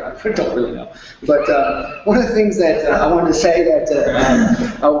like here, I don't really know. But one of the things that I wanted to say that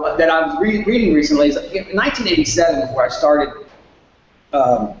I was reading recently is in 1987, before I started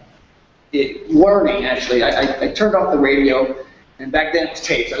learning, actually, I turned off the radio, and back then it was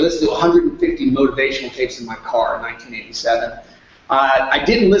tapes. I listened to 150 motivational tapes in my car in 1987. I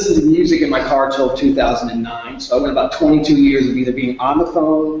didn't listen to music in my car until 2009, so I went about 22 years of either being on the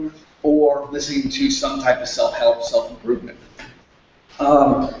phone or listening to some type of self-help, self-improvement.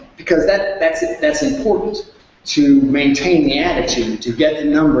 Because that's important to maintain the attitude, to get the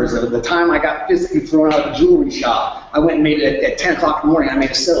numbers. At the time I got physically thrown out of the jewelry shop, I went and made it at 10 o'clock in the morning. I made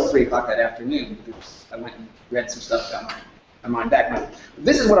a sale at 3 o'clock that afternoon. I went and read some stuff down my mind back.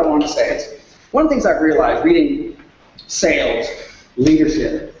 This is what I want to say. It's one of the things I've realized reading sales,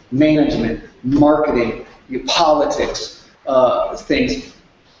 leadership, management, marketing, politics, things.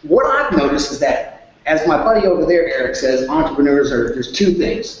 What I've noticed is that, as my buddy over there, Eric, says, entrepreneurs there's two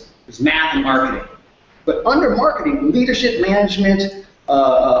things. There's math and marketing. But under marketing, leadership, management,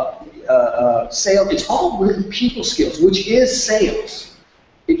 sales, it's all really people skills, which is sales.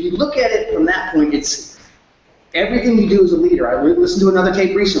 If you look at it from that point, it's everything you do as a leader. I listened to another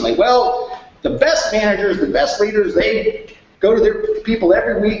tape recently. Well, the best managers, the best leaders, they go to their people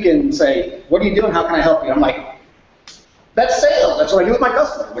every week and say, what are you doing? How can I help you? I'm like, that's sales. That's what I do with my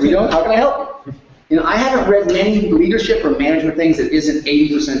customer. What are you doing? How can I help you? You know, I haven't read many leadership or management things that isn't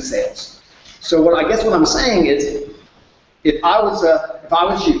 80% sales. So I guess what I'm saying is, if I was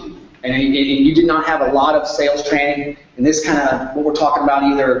you, and you did not have a lot of sales training, and this kind of what we're talking about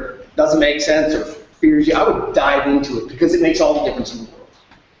either doesn't make sense or fears you, I would dive into it because it makes all the difference in the world.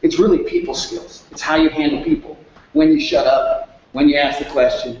 It's really people skills. It's how you handle people. When you shut up, when you ask the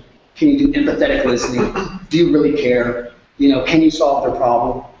question, can you do empathetic listening? Do you really care? You know, can you solve their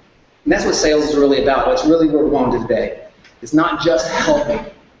problem? And that's what sales is really about. That's really where we're going today. It's not just helping.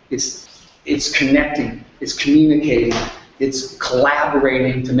 It's connecting. It's communicating. It's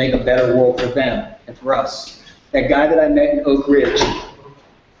collaborating to make a better world for them and for us. That guy that I met in Oak Ridge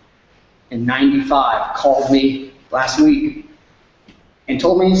in '95 called me last week and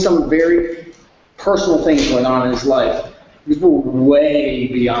told me some very personal things going on in his life. These were way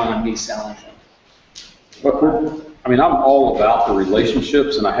beyond me selling him. But I'm all about the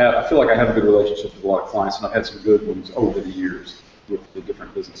relationships, and I feel like I have a good relationship with a lot of clients, and I've had some good ones over the years with the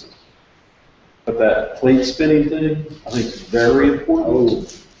different businesses. But that plate spinning thing, I think is very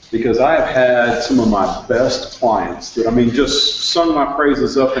important, because I have had some of my best clients that, just sung my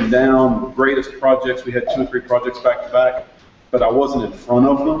praises up and down, the greatest projects. We had 2 or 3 projects back to back, but I wasn't in front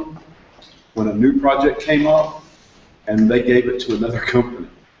of them when a new project came up, and they gave it to another company.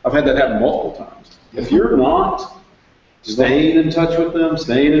 I've had that happen multiple times. If you're not staying in touch with them,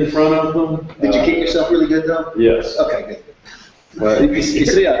 staying in front of them. Did you keep yourself really good though? Yes. Okay, good. Well, you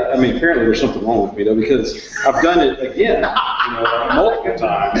see, apparently there's something wrong with me though, because I've done it again, multiple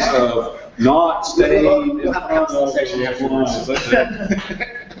times of not staying in front of them.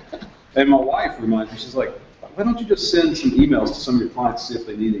 And my wife reminds me, she's like, why don't you just send some emails to some of your clients to see if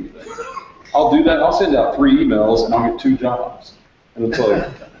they need anything? I'll do that. I'll send out 3 emails and I'll get 2 jobs. And it's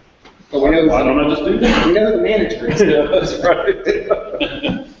like, but why don't I just do that? We know the manager is. Yeah, that's right.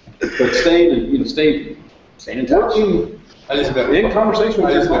 But staying in touch. I just met In conversation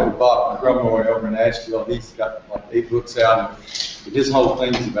with Bob Grumroy over in Asheville. He's got like 8 books out, and his whole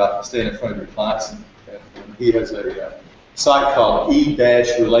thing is about staying in front of your clients. And he has a site called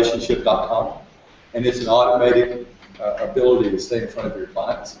e-relationship.com, and it's an automated ability to stay in front of your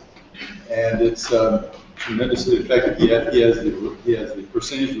clients. And it's tremendously effective. He has the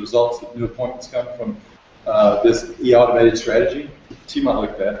percentage results that new appointments come from this e-automated strategy. So you might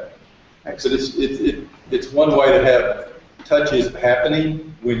look at that. But it's one way to have touches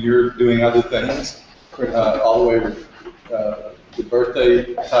happening when you're doing other things, all the way with the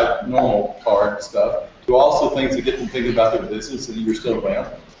birthday type normal card stuff, to also things that get them thinking about their business and you're still around.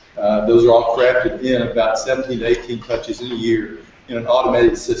 Those are all crafted in about 17 to 18 touches in a year in an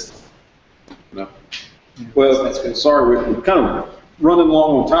automated system. No. Well, that's good. Sorry, we're kind of running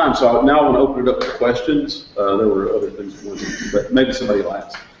long on time, so now I want to open it up to questions. There were other things, but maybe somebody will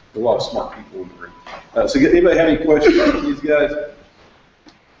ask. There are a lot of smart people in the room. So anybody have any questions for these guys?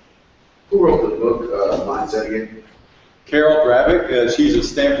 Who wrote the book, Mindset again? Carol Gravick, she's a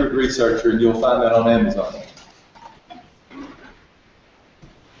Stanford researcher, and you'll find that on Amazon.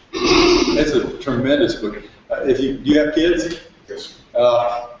 It's a tremendous book. Do you have kids? Yes.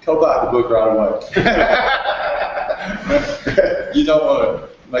 Go buy the book right away. You don't want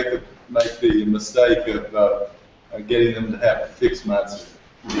to make the mistake of getting them to have a fixed mindset.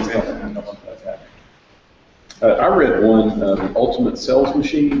 I read one, The Ultimate Sales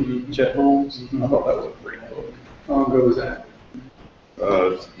Machine, Chet Holmes. I thought that was a great book. How long ago was that?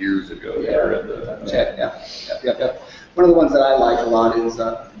 Years ago. Yeah, I read that. Chet, yeah. One of the ones that I like a lot is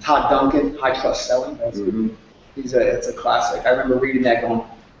Todd Duncan, High Trust Selling. It's a classic. I remember reading that going,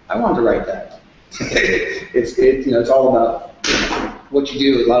 I wanted to write that. It's all about what you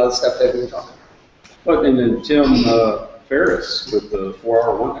do, a lot of the stuff that we were talking about. But, and then Tim Ferris with the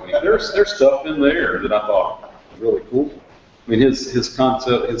 4-hour work week. There's stuff in there that I thought was really cool. I mean, his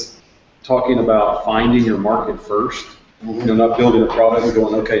concept is talking about finding your market first. You know, not building a product and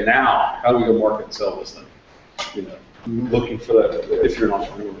going, okay, now how do we go market and sell this thing? You know, looking for that if you're an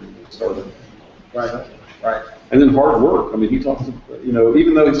entrepreneur and started. Right, right. And then hard work. I mean, he talks, you know,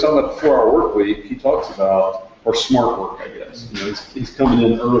 even though he's talking about the 4-hour work week, he talks about, or smart work, I guess. You know, he's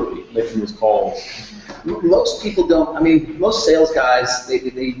coming in early, making his calls. Most people don't, I mean, most sales guys, they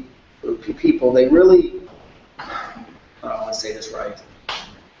really, I don't want to say this right.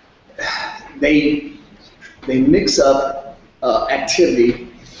 They mix up activity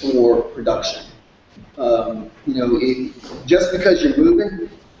for production. You know, just because you're moving,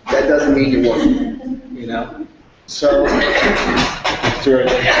 that doesn't mean you're working, you know? So. Sure.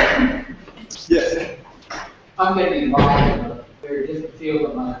 Yes. I'm getting involved in a very different field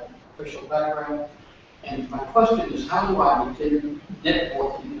of my official background, and my question is, how do I begin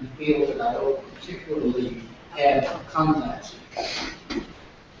networking in a field that I don't particularly have contacts in?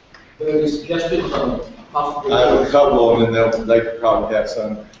 Are there any suggestions on possible? I have a couple of them, and they could probably have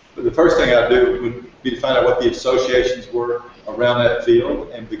some. But the first thing I'd do would be to find out what the associations were around that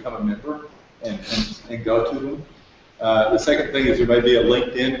field and become a member and go to them. The second thing is there may be a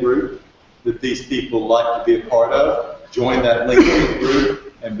LinkedIn group that these people like to be a part of. Join that LinkedIn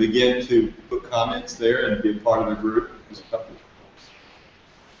group and begin to put comments there and be a part of the group. There's a couple.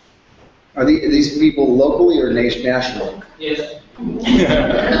 Are these people locally or nationally? Yes.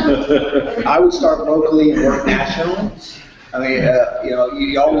 I would start locally and work nationally. I mean, you know,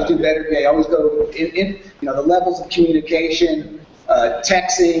 you always do better. You always go in, you know, the levels of communication,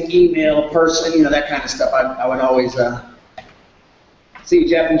 texting, email, person, you know, that kind of stuff. I would always see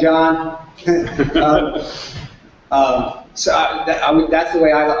Jeff and John. That's the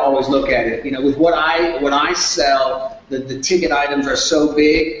way I always look at it. You know, with what I sell, the ticket items are so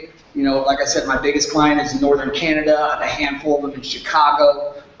big. You know, like I said, my biggest client is in Northern Canada. I have a handful of them in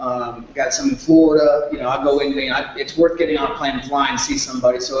Chicago. Got some in Florida. You know, I go in. You know, it's worth getting on a plane and flying and see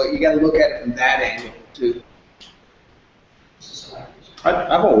somebody. So you got to look at it from that angle too.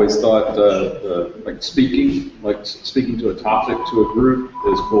 I've always thought like speaking to a topic to a group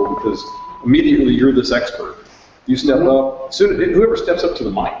is cool because immediately you're this expert. You step up. Whoever steps up to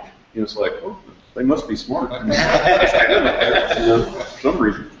the mic, you know, it's like, oh, they must be smart. You know, for some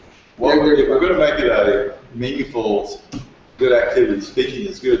reason. Well, if we're going to make it a meaningful, good activity, speaking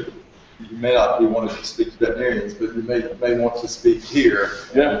is good. You may not be wanting to speak to veterinarians, but you may want to speak here.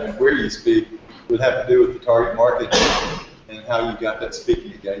 Yeah. And where you speak would have to do with the target market and how you got that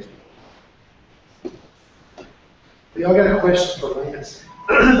speaking engagement. Y'all got a question for Lance?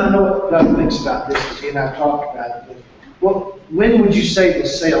 I know what Doug thinks about this, because he and I talked about it, but when would you say the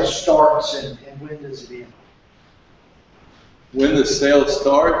sale starts and when does it end? When the sale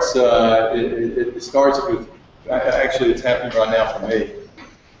starts, it starts with, actually it's happening right now for me.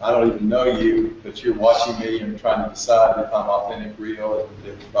 I don't even know you, but you're watching me and trying to decide if I'm authentic, real,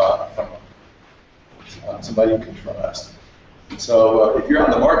 if from somebody you can trust. So if you're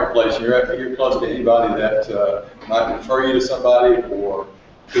on the marketplace, you're close to anybody that might refer you to somebody, or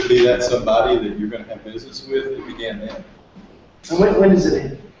could be that somebody that you're going to have business with. It began then. And when does it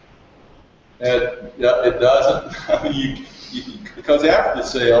end? It doesn't. I mean, because after the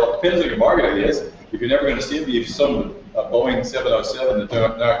sale, it depends on your market, I guess. If you're never going to see them, if some a Boeing 707 that they're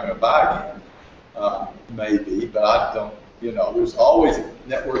not going to buy again, maybe. But I don't. You know, there's always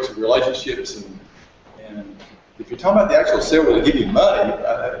networks of relationships, and if you're talking about the actual sale where they give you money,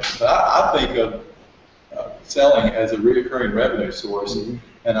 I think of selling as a recurring revenue source, and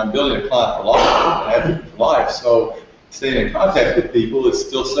I'm building a client for life, for life. So staying in contact with people is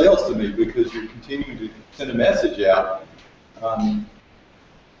still sales to me because you're continuing to send a message out. And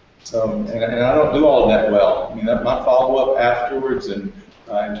I don't do all of that well. I mean, my follow-up afterwards and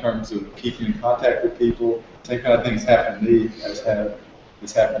in terms of keeping in contact with people, same kind of things happen to me as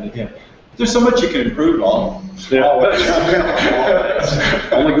has happened to him. There's so much you can improve on. Yeah.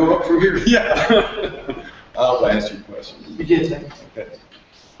 Only go up from here. Yeah. I'll answer your question. You did think. Okay.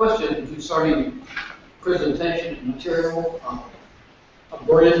 Question concerning presentation material, a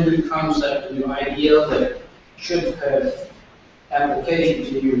brand new concept, a new idea that should have application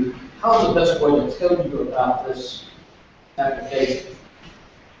to you. How's the best way to tell you about this application?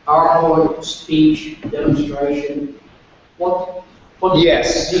 PowerPoint, speech, demonstration, what?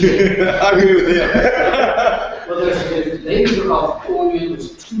 Yes. I agree with him. Well, there's the danger of going in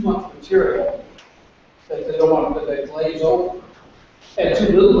with too much material that they don't want, that they glaze over, and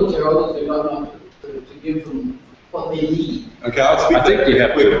too little material that they don't want to give them what they need. Okay, I'll speak I think you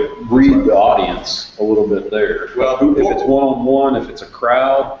have to read the audience a little bit there. Well, If it's one-on-one, if it's a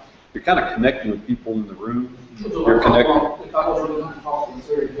crowd, you're kind of connecting with people in the room. You're connecting. If I was really going to talk, it's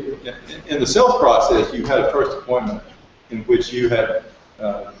very good. Yeah, in the sales process, you had a first appointment in which you had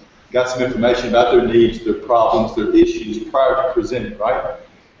got some information about their needs, their problems, their issues prior to presenting, right?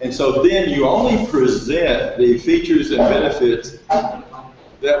 And so then you only present the features and benefits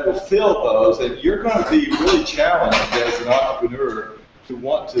that will fill those, and you're going to be really challenged as an entrepreneur to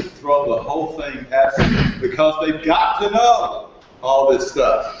want to throw the whole thing at them because they've got to know all this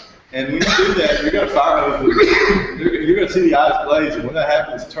stuff. And when you do that, you're going to fire over. You're going to see the eyes blaze, and when that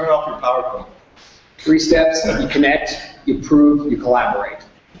happens, turn off your PowerPoint. 3 steps: you connect, you prove, you collaborate.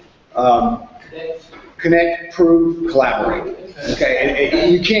 Connect, prove, collaborate. Okay,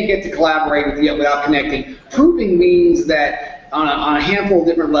 and you can't get to collaborate without connecting. Proving means that on a handful of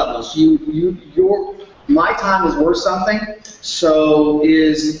different levels, my time is worth something. So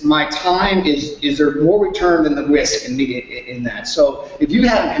is my time, is there more return than the risk in that? So if you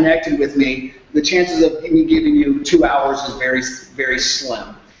haven't connected with me, the chances of me giving you 2 hours is very, very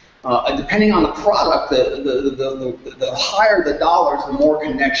slim. Depending on the product, the higher the dollars, the more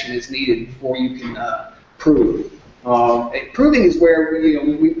connection is needed before you can prove. Proving is where,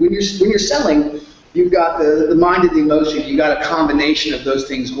 when you're selling, you've got the mind and the emotion. You've got a combination of those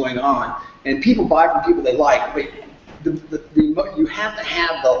things going on, and people buy from people they like. But you have to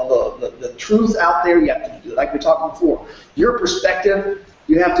have the truth out there. You have to, like we talked before, your perspective.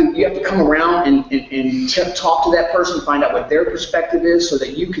 You have to come around and talk to that person, find out what their perspective is, so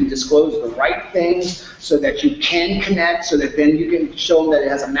that you can disclose the right things, so that you can connect, so that then you can show them that it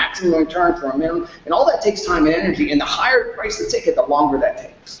has a maximum return for a minimum. And all that takes time and energy. And the higher the price of the ticket, the longer that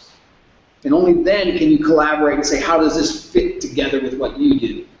takes. And only then can you collaborate and say, how does this fit together with what you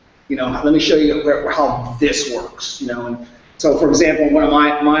do? Let me show you how this works. And so, for example, one of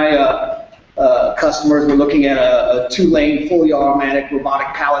my customers were looking at a 2-lane, fully automatic robotic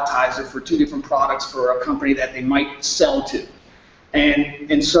palletizer for 2 different products for a company that they might sell to.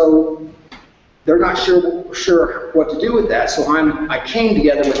 And so they're not sure what to do with that. So I came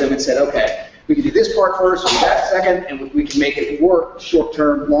together with them and said, okay, we can do this part first, we do that second, and we can make it work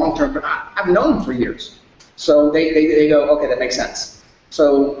short-term, long-term. But I've known them for years. So they go, okay, that makes sense.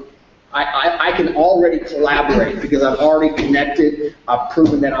 So I can already collaborate because I've already connected. I've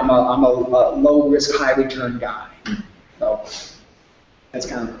proven that I'm a low-risk, high-return guy. So that's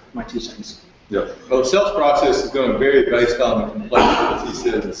kind of my 2 cents. Yeah. Well, the sales process is going to vary based on the complexity, as he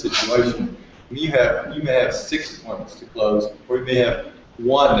said, of the situation. You may have 6 appointments to close, or you may have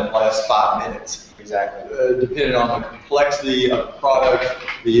 1 that lasts 5 minutes. Exactly. Depending on the complexity of the product,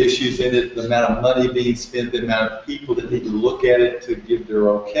 the issues in it, the amount of money being spent, the amount of people that need to look at it to give their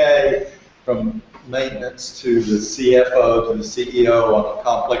okay, from maintenance to the CFO to the CEO on a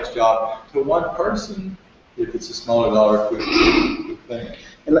complex job, to 1 person if it's a smaller dollar quick thing.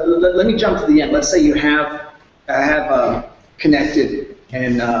 And let me jump to the end. Let's say you have connected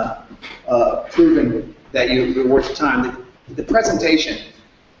and proven that you're worth your time. The presentation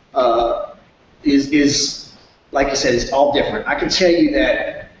is, like I said, it's all different. I can tell you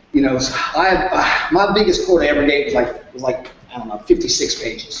that, my biggest quote I ever gave was like I don't know, 56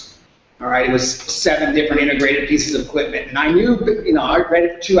 pages. All right, it was 7 different integrated pieces of equipment, and I knew, I read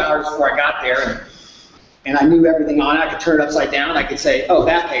it for 2 hours before I got there, and I knew everything on it. I could turn it upside down. I could say, oh,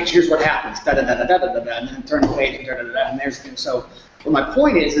 that page, here's what happens, da da da da da da da, and then turn the page and da da da da, and there's. And so, what my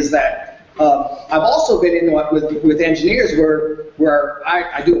point is that. I've also been in with engineers where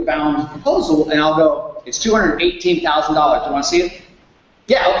I do a bound proposal and I'll go, it's $218,000. Do you want to see it?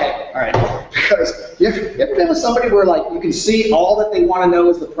 Yeah, okay, all right. Because you ever been with somebody where you can see all that they want to know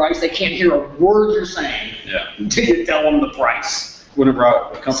is the price? They can't hear a word you're saying until you tell them the price. Whenever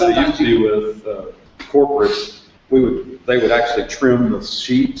a company I used to do with corporate, they would actually trim the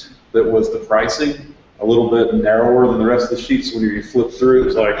sheet that was the pricing a little bit narrower than the rest of the sheets. When you flip through,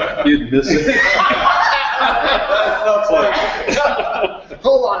 it's like you'd miss it.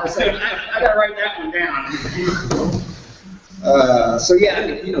 Hold on a second, I gotta write that one down. So yeah,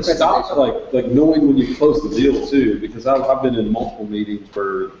 It's also like knowing when you close the deal too, because I've been in multiple meetings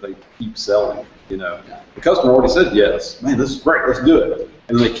where they keep selling. The customer already said yes. Man, this is great. Let's do it.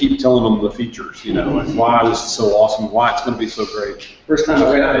 And they keep telling them the features, and why this is so awesome, why it's going to be so great. First time I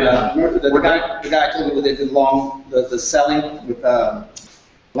went out, the guy I told you that did the selling with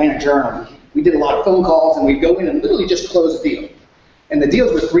Atlanta Journal. We did a lot of phone calls, and we'd go in and literally just close a deal. And the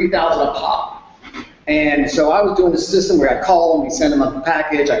deals were $3,000 a pop. And so I was doing the system where I'd call them, we send them a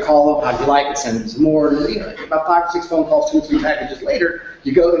package, I call them, how'd you like it, send them some more. And, about 5 or 6 phone calls, 2 or 3 packages later,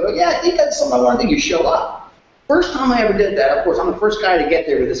 you go, yeah, I think that's something I want to do. You show up. First time I ever did that, of course, I'm the first guy to get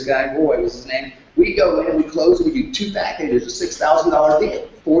there with this guy, Roy was his name. We go in, we close, and we do 2 packages, a $6,000 deal,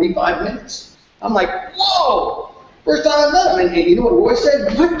 45 minutes. I'm like, whoa! First time I met him, and you know what Roy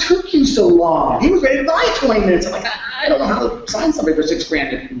said? What took you so long? He was ready to buy it in 20 minutes. I'm like, I don't know how to sign somebody for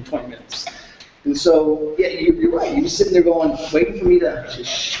 $6,000 in 20 minutes. And so, yeah, you're right. You're just sitting there going, waiting for me to just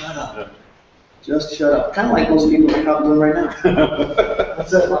shut up. Just shut up. Kind of like most people are probably doing right now.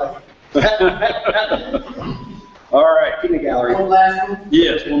 That's it, like. All right. In the gallery. One last one.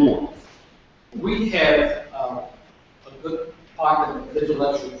 Yes, one more. We have a good pocket of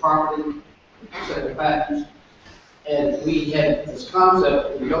intellectual property, set of patents, and we have this concept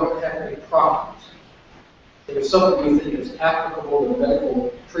that we don't have any products. It is something we think is applicable in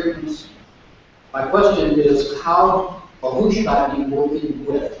medical treatments. My question is how or who should I be working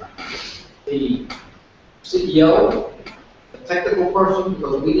with? The CEO, the technical person,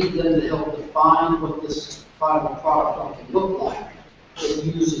 because we need them to help define what this final product can look like. It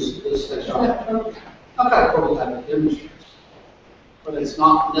uses this technology. I've got a prototype that demonstrates, but it's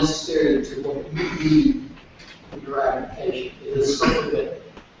not necessary to what you need for your application. It is something that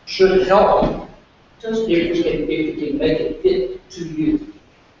should help you, just if you can make it fit to you.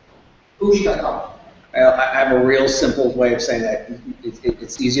 Who should I talk to? Well, I have a real simple way of saying that.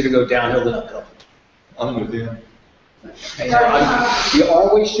 It's easier to go downhill than uphill. I'm with him. You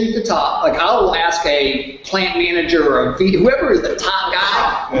always shoot the top. Like I'll ask a plant manager or whoever is the top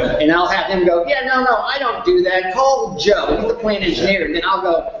guy, and I'll have him go, yeah, no, I don't do that. Call Joe, he's the plant engineer. And then I'll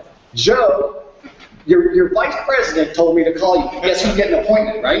go, Joe, your vice president told me to call you. Guess who's getting an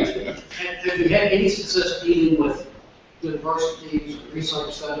appointment, right? Have you had any success dealing with universities,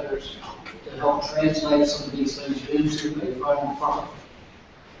 research centers to help translate some of these things into a final product?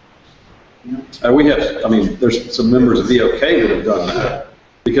 We have, I mean, there's some members of EOK that have done that.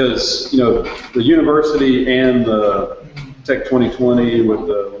 Because, the university and the Tech 2020 with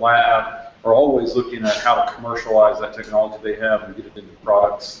the lab are always looking at how to commercialize that technology they have and get it into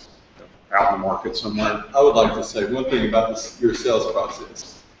products out in the market somewhere. I would like to say one thing about your sales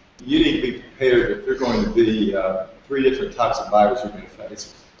process. You need to be prepared if there are going to be 3 different types of buyers you're going to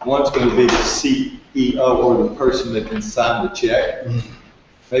face. One's going to be the CEO or the person that can sign the check.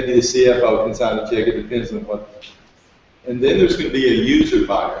 Maybe the CFO can sign the check, it depends on what. And then there's going to be a user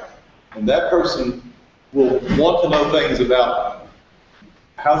buyer. And that person will want to know things about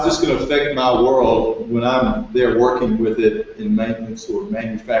how's this going to affect my world when I'm there working with it in maintenance or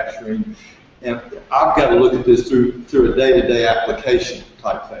manufacturing. And I've got to look at this through a day-to-day application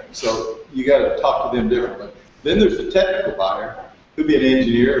type thing. So you got to talk to them differently. Then there's the technical buyer, who'd be an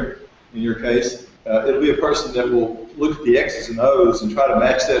engineer in your case. It'll be a person that will look at the X's and O's and try to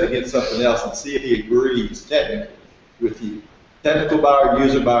match that against something else and see if he agrees technically with you. Technical buyer,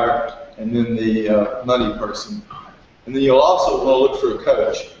 user buyer, and then the money person. And then you'll also want to look for a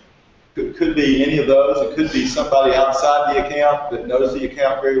coach. Could be any of those. It could be somebody outside the account that knows the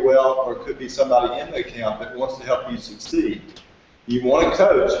account very well, or it could be somebody in the account that wants to help you succeed. You want a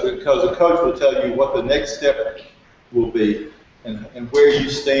coach because a coach will tell you what the next step will be and where you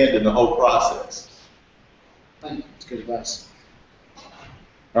stand in the whole process. Thank you. That's good advice.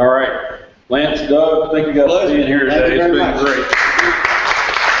 All right. Lance, Doug, thank you guys for being here today. It's been great.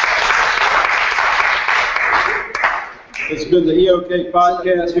 It's been the EOK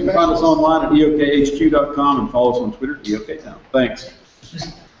podcast. You can find us online at eokhq.com and follow us on Twitter, EOK Town. Thanks.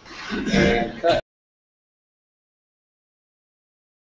 And cut.